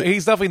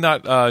 He's definitely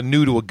not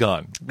new to a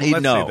gun.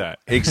 Let's say that.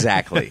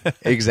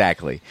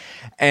 Exactly.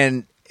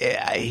 And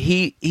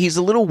he's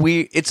a little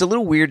weird. It's a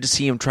little weird to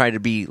see him try to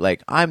be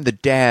like, I'm the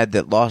dad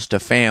that lost a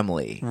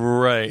family.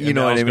 Right. You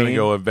know what I mean? Going to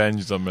go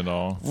avenge them and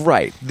all.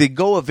 Right. They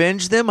go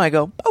avenge them. I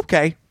go,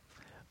 okay.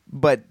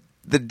 But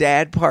the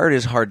dad part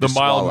is hard to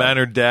swallow. The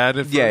mild-mannered dad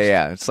at first?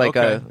 Yeah. It's like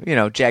Okay.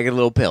 a jagged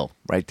little pill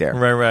right there.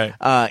 Right.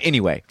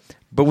 Anyway,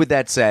 but with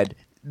that said,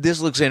 this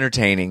looks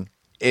entertaining.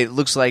 It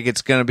looks like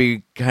it's going to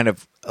be kind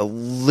of a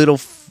little.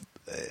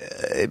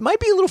 It might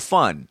be a little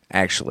fun,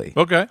 actually.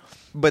 Okay.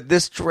 But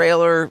this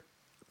trailer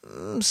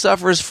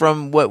suffers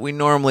from what we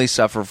normally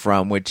suffer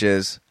from, which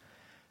is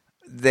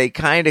they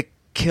kind of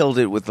killed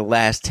it with the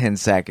last 10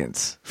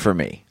 seconds for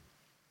me.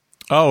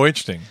 Oh,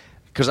 interesting.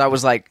 Because I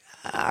was like,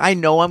 I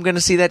know I'm going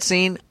to see that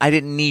scene. I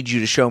didn't need you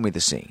to show me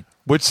the scene.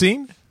 Which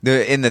scene?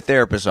 In the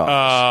therapist's office.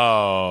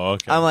 Oh,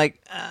 okay. I'm like,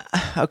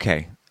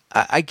 okay,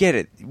 I get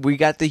it. We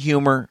got the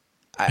humor.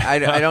 I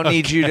don't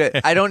need you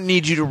to. I don't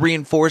need you to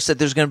reinforce that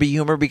there's going to be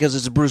humor because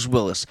it's Bruce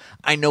Willis.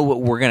 I know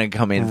what we're going to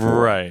come in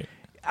for. Right.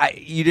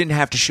 You didn't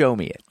have to show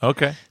me it.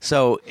 Okay.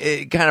 So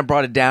it kind of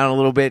brought it down a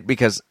little bit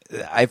because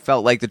I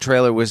felt like the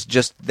trailer was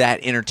just that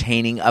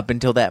entertaining up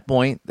until that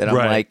point that I'm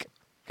like,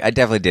 I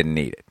definitely didn't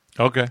need it.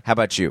 Okay. How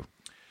about you?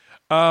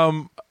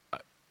 Well,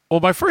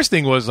 my first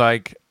thing was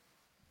like,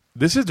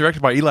 this is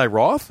directed by Eli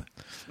Roth?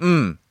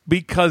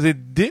 Because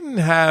it didn't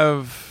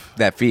have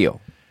that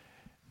feel.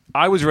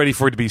 I was ready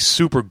for it to be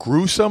super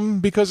gruesome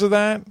because of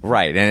that.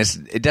 Right,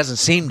 and it doesn't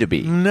seem to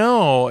be.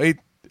 No,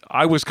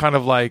 I was kind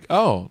of like,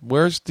 oh,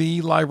 where's the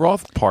Eli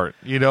Roth part?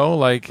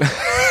 Like,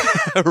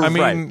 I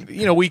mean,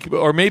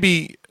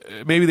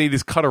 maybe they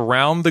just cut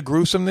around the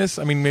gruesomeness.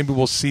 I mean, maybe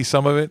we'll see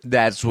some of it.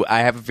 I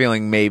have a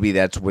feeling maybe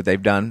that's what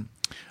they've done.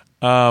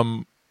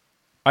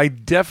 I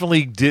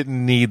definitely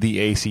didn't need the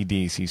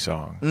AC/DC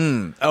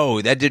song.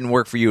 Oh, that didn't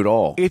work for you at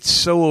all. It's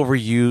so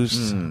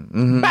overused.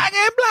 Back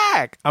in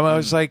Black. I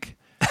was like,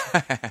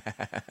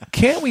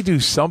 can't we do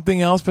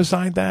something else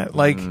beside that?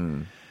 Like,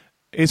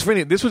 it's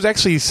funny. This was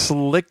actually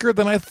slicker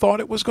than I thought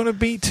it was going to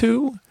be,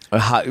 too.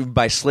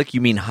 By slick,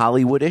 you mean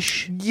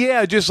Hollywoodish?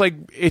 Yeah, just like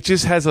it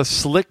just has a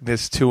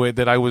slickness to it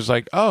that I was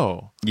like,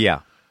 oh.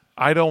 Yeah.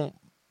 I don't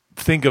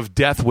think of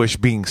Death Wish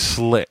being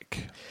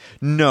slick.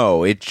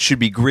 No, it should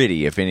be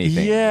gritty, if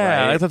anything.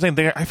 Yeah, right? that's the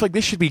thing. I feel like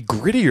this should be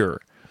grittier.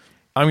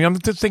 I mean, I'm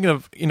just thinking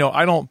of,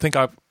 I don't think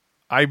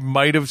I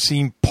might have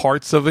seen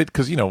parts of it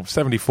because,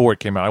 74 it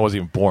came out. I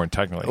wasn't even born,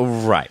 technically.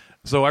 Right.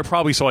 So I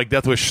probably saw like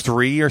Death Wish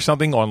 3 or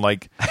something on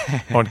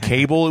on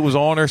cable it was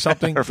on or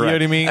something. Right. You know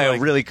what I mean? A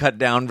really cut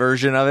down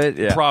version of it?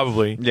 Yeah.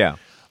 Probably. Yeah.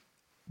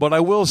 But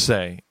I will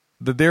say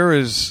that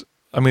there's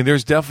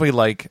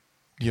definitely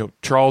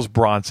Charles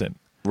Bronson.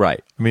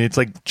 Right. I mean, it's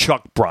like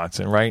Chuck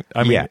Bronson, right?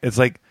 I mean, Yeah. it's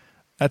like,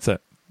 that's a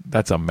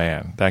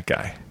man, that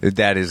guy.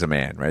 That is a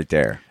man right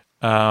there.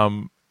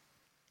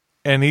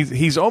 and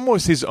he's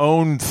almost his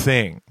own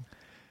thing.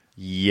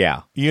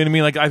 Yeah. You know what I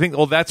mean? Like, I think,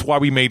 that's why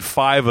we made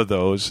 5 of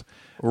those.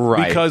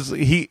 Right. Because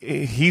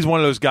he's one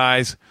of those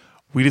guys,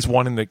 we just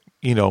want him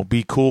to,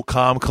 be cool,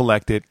 calm,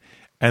 collected,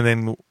 and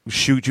then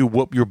shoot you,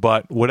 whoop your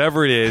butt,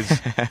 whatever it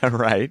is.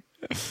 Right.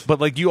 But,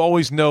 like, you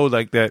always know,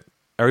 like, that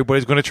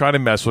everybody's going to try to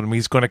mess with him.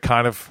 He's going to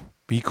kind of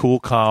be cool,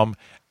 calm,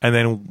 and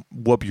then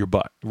whoop your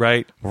butt,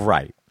 right?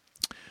 Right.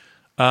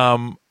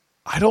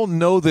 I don't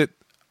know that,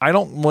 I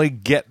don't really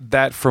get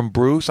that from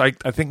Bruce. I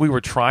think we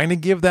were trying to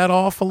give that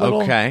off a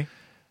little. Okay.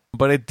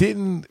 But it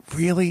didn't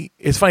really,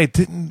 it's funny, it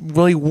didn't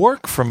really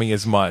work for me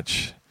as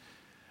much.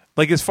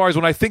 Like, as far as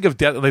when I think of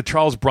like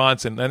Charles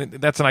Bronson, and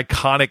that's an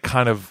iconic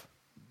kind of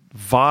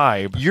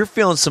vibe. You're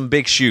feeling some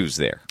big shoes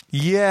there.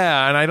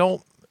 Yeah, and I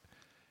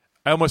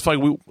almost felt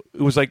like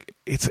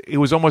it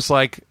was almost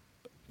like,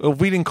 if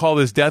we didn't call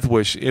this Death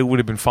Wish, it would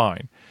have been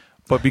fine.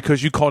 But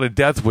because you called it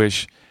Death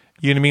Wish,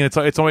 you know what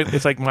I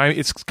mean?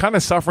 It's kind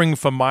of suffering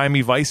from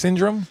Miami Vice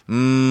syndrome,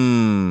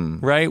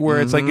 right?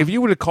 Where it's like, if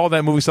you would have called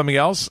that movie something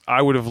else,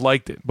 I would have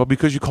liked it. But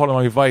because you called it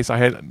Miami Vice, I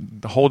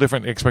had a whole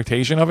different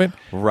expectation of it,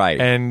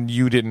 right? And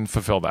you didn't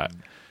fulfill that,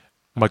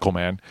 Michael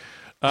Mann.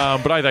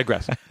 But I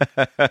digress.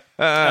 Shout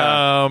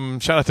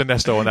out to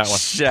Nesto on that one.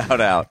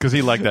 Shout out, because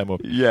he liked that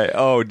movie. Yeah.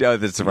 Oh, no,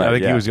 that's right. I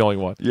think he was the only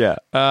one. Yeah.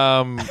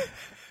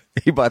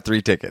 He bought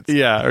 3 tickets.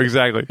 Yeah,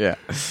 exactly. Yeah.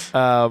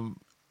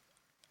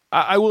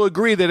 I will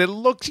agree that it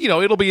looks,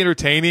 it'll be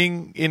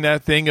entertaining in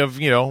that thing of,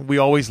 we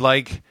always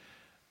like,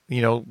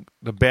 the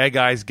bad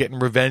guys getting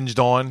revenged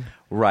on.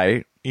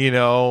 Right.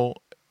 I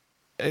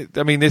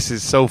mean, this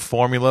is so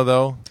formula,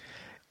 though.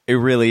 It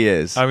really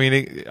is. I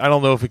mean, I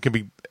don't know if it can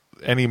be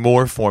any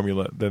more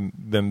formula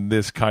than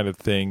this kind of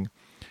thing.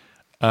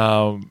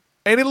 And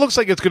it looks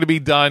like it's going to be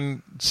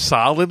done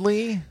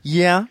solidly.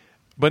 Yeah.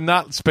 But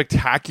not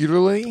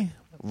spectacularly.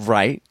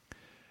 Right.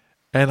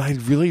 And I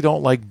really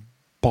don't like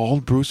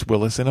bald Bruce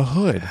Willis in a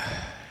hood.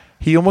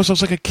 He almost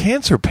looks like a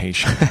cancer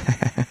patient.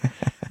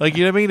 Like,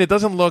 you know what I mean? It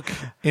doesn't look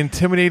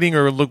intimidating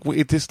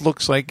it just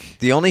looks like...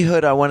 The only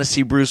hood I want to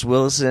see Bruce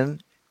Willis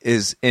in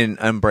is in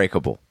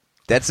Unbreakable.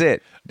 That's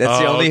it. That's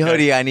the only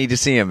hoodie I need to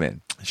see him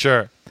in.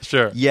 Sure.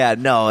 Yeah,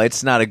 no,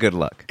 it's not a good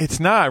look. It's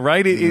not,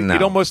 right?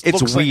 It almost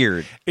it's looks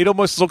weird. It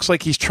almost looks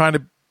like he's trying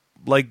to,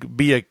 like,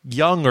 be a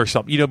young or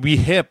something, be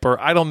hip, or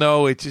I don't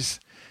know. It's just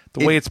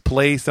the way it's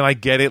placed, and I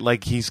get it.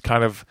 Like, he's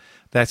kind of...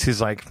 That's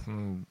his, like,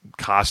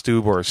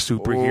 costume or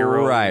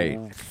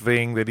superhero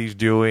thing that he's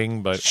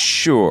doing. But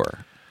sure.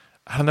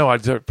 I don't know.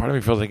 Part of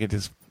me feels like it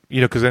just,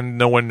 because then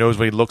no one knows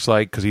what he looks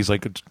like because he's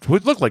like, who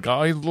it look like?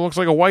 Oh, he looks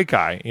like a white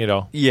guy,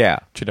 Yeah.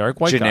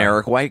 Generic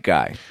white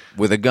guy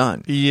with a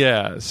gun.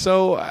 Yeah.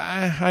 So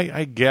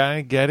I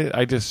get it.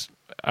 I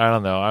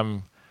don't know.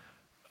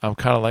 I'm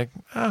kind of like,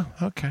 oh,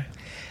 okay.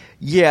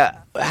 Yeah.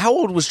 How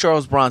old was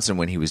Charles Bronson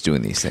when he was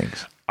doing these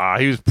things?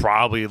 He was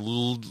probably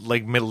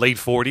like late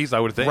 40s,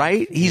 I would think.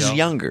 Right? He's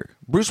younger.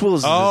 Bruce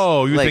Willis is...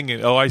 Oh, you're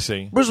thinking... Oh, I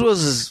see. Bruce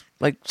Willis is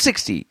like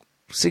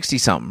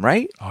 60-something,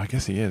 right? Oh, I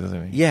guess he is,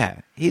 isn't he?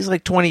 Yeah. He's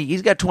like 20...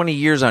 He's got 20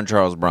 years on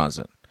Charles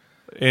Bronson.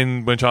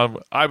 When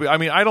Charles... I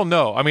mean, I don't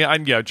know. I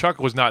mean,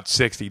 Chuck was not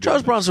 60.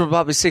 Charles Bronson was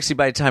probably 60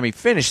 by the time he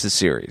finished the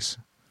series.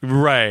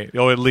 Right.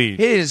 Oh, at least.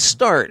 He didn't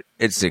start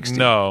at 60.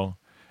 No,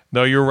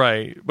 you're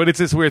right. But it's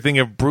this weird thing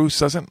of Bruce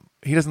doesn't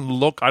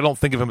look... I don't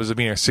think of him as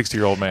being a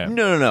 60-year-old man.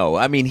 No.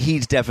 I mean,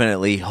 he's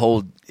definitely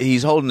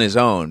he's holding his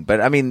own.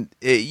 But, I mean,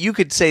 you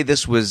could say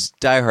this was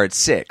Die Hard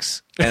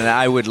 6, and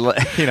I would,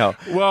 Well,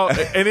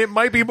 and it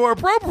might be more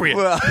appropriate.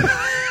 Well...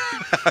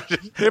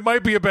 It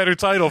might be a better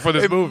title for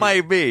this movie. It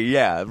might be,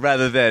 yeah,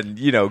 rather than,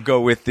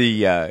 go with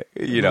the,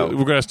 We're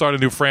going to start a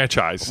new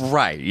franchise.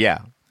 Right, yeah.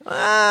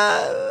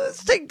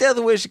 Let's take Death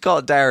Wish and call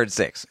it Die Hard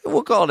 6.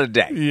 We'll call it a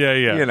day.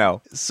 Yeah.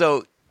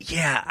 So,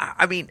 yeah,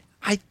 I mean,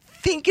 I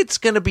think it's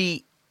going to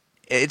be,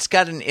 it's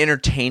got an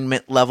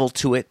entertainment level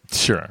to it.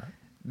 Sure.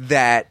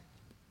 That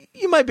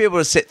you might be able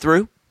to sit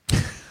through.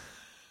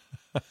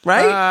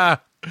 Right?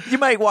 You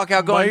might walk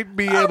out going, might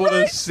be able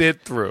to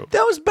sit through.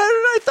 That was better than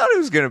I thought it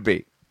was going to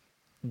be.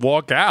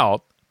 Walk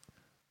out?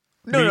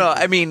 No,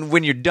 I mean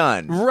when you're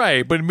done.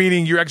 Right, but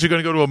meaning you're actually going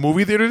to go to a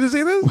movie theater to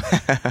see this?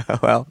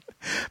 Well,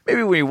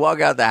 maybe when you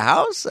walk out the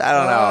house, I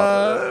don't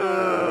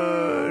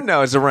know.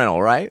 No, it's a rental,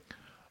 right?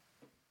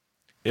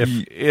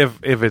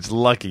 If it's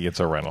lucky, it's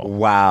a rental.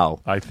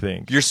 Wow. I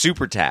think. You're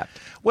super tapped.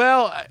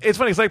 Well, it's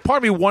funny. It's like part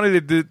of me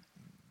wanted it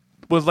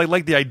was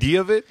like the idea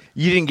of it.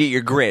 You didn't get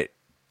your grit.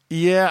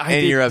 Yeah.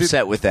 And you're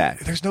upset with that.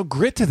 There's no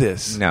grit to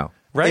this. No.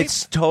 Right?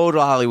 It's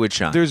total Hollywood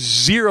shine. There's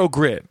zero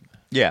grit.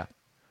 Yeah.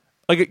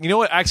 Like, you know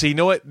what? Actually, you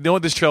know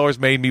what this trailer's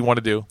made me want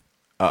to do?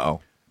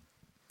 Uh-oh.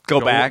 Go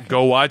back.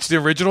 Go watch the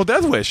original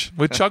Death Wish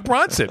with Chuck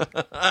Bronson.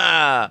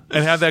 And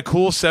have that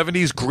cool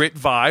 70s grit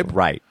vibe.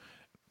 Right.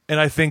 And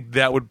I think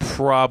that would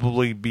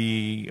probably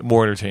be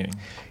more entertaining.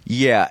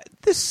 Yeah.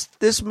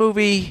 This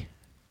movie,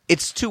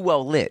 it's too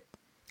well lit.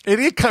 It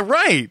is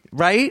right.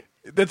 Right?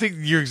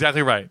 You're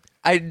exactly right.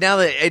 Now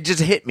that it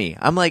just hit me,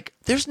 I'm like,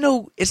 it's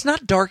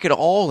not dark at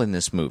all in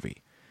this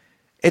movie.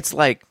 It's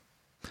like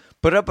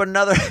Put up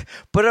another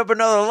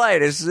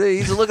light. He's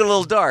looking a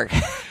little dark.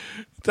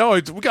 Oh,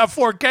 we got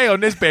 4K on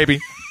this baby.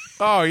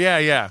 Oh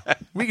yeah.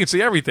 We can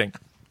see everything.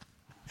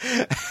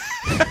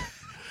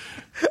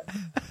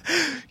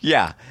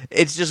 Yeah,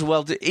 it's just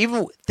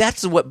even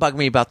that's what bugged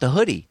me about the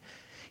hoodie.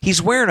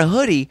 He's wearing a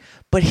hoodie,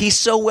 but he's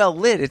so well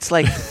lit. It's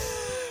like,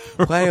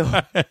 why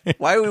are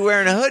we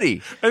wearing a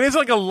hoodie? And it's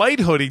like a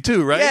light hoodie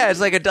too, right? Yeah, it's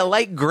like a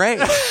light gray.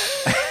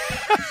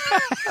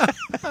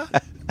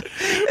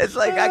 It's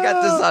like I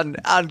got this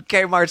on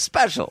Kmart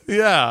special.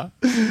 Yeah.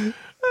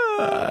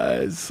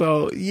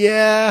 So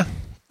yeah.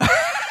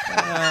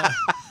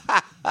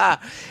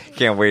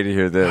 Can't wait to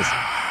hear this.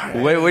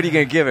 What are you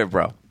gonna give it,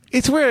 bro?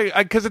 It's weird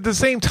because at the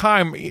same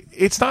time,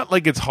 it's not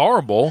like it's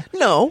horrible.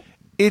 No,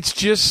 It's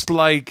just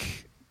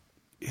like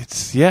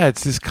it's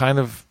this kind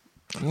of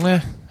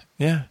meh.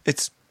 Yeah.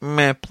 it's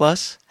meh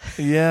plus.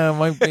 Yeah, it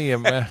might be a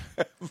meh.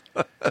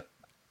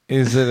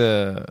 Is it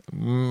a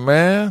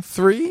meh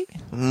 3?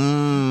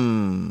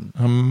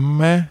 A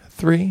meh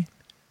 3?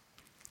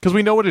 Because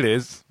we know what it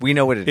is. We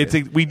know what it is.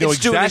 We know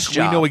It's doing its exactly.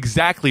 job. We know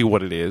exactly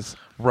what it is.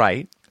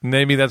 Right.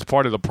 Maybe that's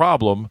part of the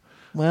problem.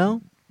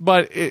 Well,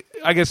 But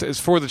I guess it's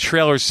for the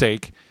trailer's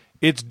sake.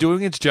 It's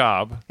doing its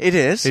job. it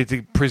is. It's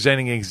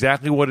presenting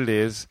exactly what it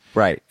is.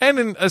 Right. And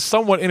in a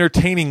somewhat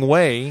entertaining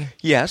way.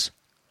 Yes.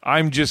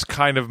 I'm just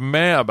kind of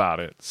meh about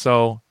it.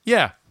 So,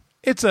 yeah,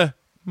 it's a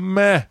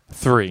meh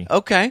 3.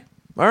 Okay.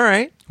 All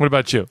right. What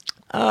about you?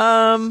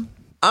 I'm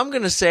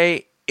gonna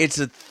say it's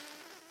a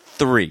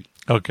 3.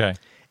 Okay.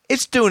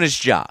 It's doing its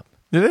job.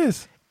 It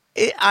is.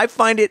 I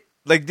find it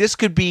like this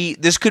could be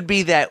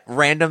that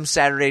random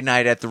Saturday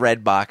night at the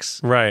Red Box.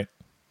 Right.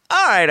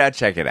 All right, I'll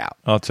check it out.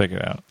 I'll check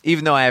it out.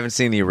 Even though I haven't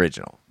seen the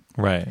original.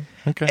 Right.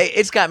 Okay.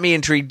 It's got me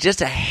intrigued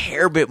just a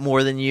hair bit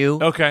more than you.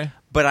 Okay.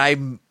 But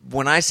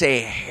when I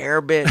say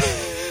hair bit,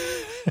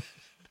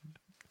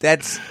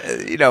 that's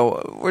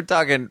we're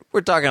talking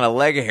a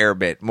leg hair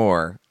bit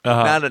more,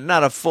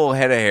 not a full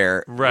head of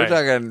hair. Right.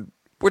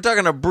 We're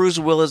talking a Bruce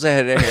Willis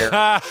head of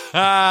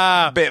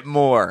hair bit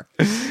more.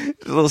 A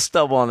little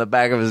stubble on the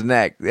back of his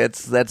neck.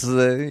 That's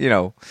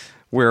the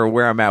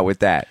where I'm at with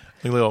that.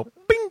 A little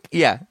bing.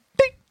 Yeah.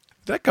 Ding.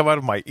 Did that come out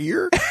of my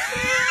ear?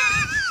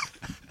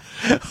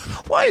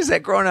 Why is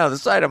that growing out of the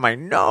side of my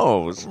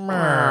nose? So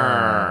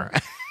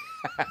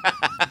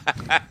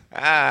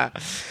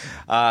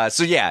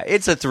yeah,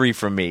 it's a 3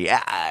 from me.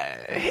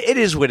 It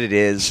is what it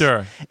is.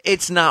 Sure.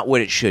 It's not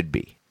what it should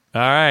be.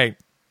 All right.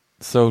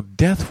 So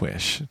Death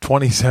Wish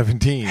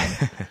 2017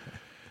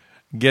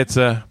 gets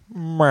a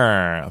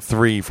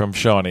 3 from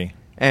Shawnee.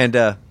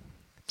 And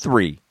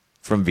 3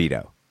 from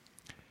Vito.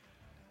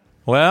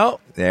 Well,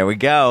 There we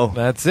go.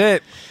 that's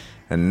it.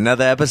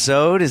 Another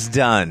episode is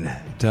done.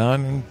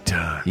 Done and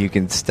done. You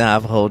can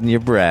stop holding your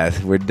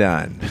breath. We're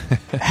done.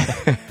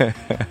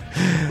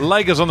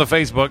 Like us on the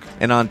Facebook,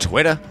 And on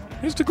Twitter.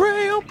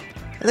 Instagram.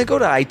 And then go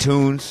to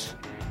iTunes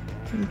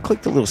and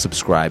click the little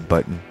subscribe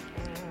button.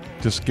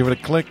 Just give it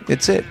a click.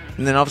 It's it.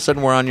 And then all of a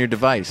sudden we're on your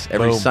device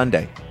every Boom.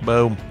 Sunday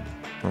Boom.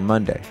 or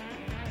Monday.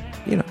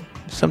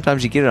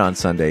 Sometimes you get it on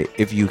Sunday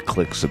if you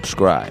click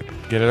subscribe.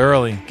 Get it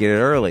early. Get it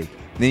early.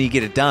 Then you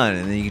get it done,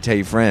 and then you can tell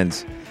your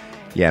friends,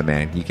 yeah,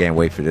 man, you can't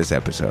wait for this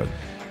episode.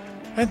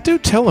 And do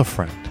tell a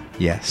friend.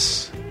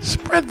 Yes.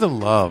 Spread the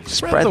love.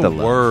 Spread the love.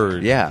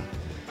 word. Yeah.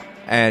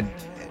 And,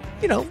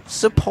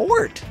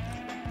 support.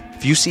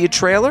 If you see a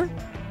trailer,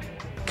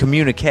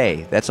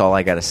 communique. That's all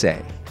I got to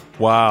say.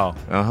 Wow.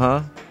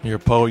 Uh-huh. You're a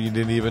poet, you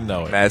didn't even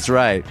know it. That's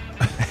right.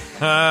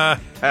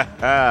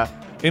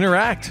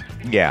 Interact.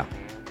 Yeah.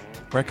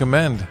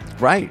 Recommend.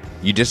 Right.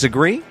 You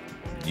disagree?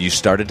 You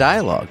start a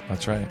dialogue.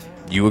 That's right.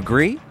 You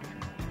agree?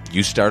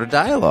 You start a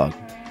dialogue.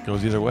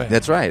 Goes either way.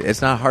 That's right.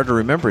 It's not hard to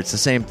remember. It's the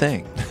same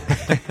thing.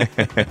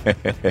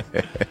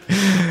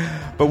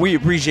 But we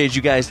appreciate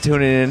you guys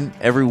tuning in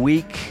every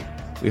week.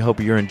 We hope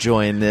you're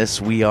enjoying this.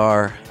 We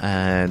are.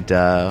 And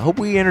hope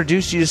we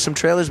introduced you to some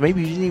trailers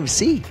maybe you didn't even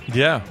see.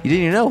 Yeah. You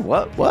didn't even know.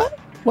 What?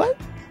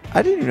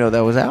 I didn't even know that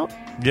was out.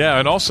 Yeah,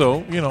 and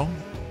also,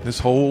 this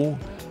whole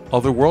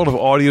other world of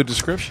audio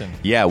description.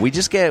 Yeah, we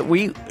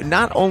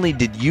not only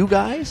did you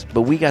guys,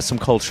 but we got some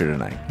culture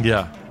tonight.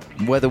 Yeah.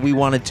 Whether we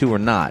wanted to or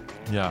not.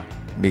 Yeah.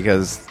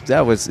 Because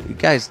that was,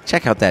 guys,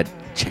 check out that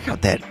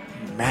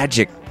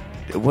magic.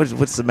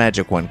 What's the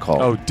magic one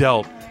called? Oh,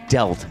 Delt.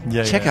 Delt.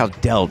 Yeah, Check yeah. out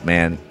Delt,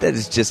 man. That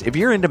is just, if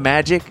you're into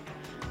magic.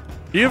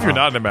 Even if you're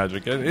not into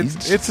magic,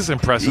 it's just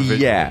impressive.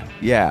 Visual.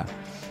 Yeah.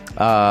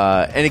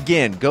 And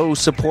again, go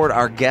support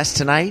our guest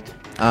tonight,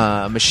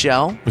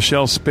 Michelle.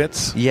 Michelle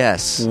Spitz.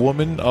 Yes.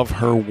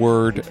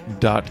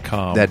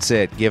 womanofherword.com. That's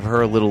it. Give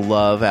her a little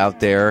love out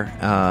there,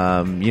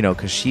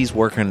 because she's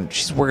working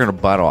her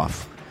butt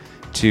off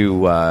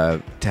to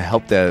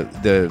help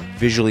the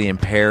visually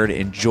impaired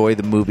enjoy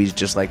the movies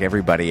just like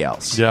everybody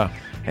else. Yeah.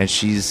 And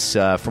she's,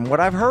 from what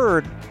I've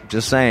heard,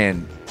 just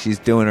saying, she's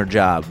doing her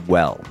job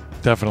well.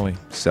 Definitely.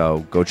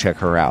 So go check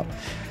her out.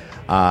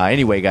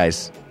 Anyway,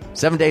 guys,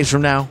 7 days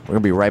from now, we're going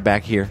to be right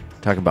back here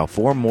talking about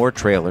 4 more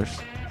trailers.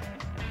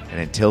 And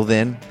until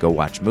then, go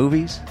watch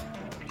movies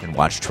and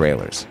watch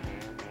trailers.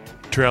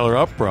 Trailer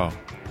up, bro.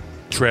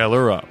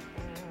 Trailer up.